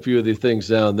out to a few of the things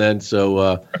now and then,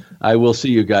 so I will see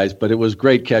you guys. But it was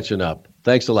great catching up.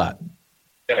 Thanks a lot.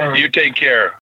 You take care.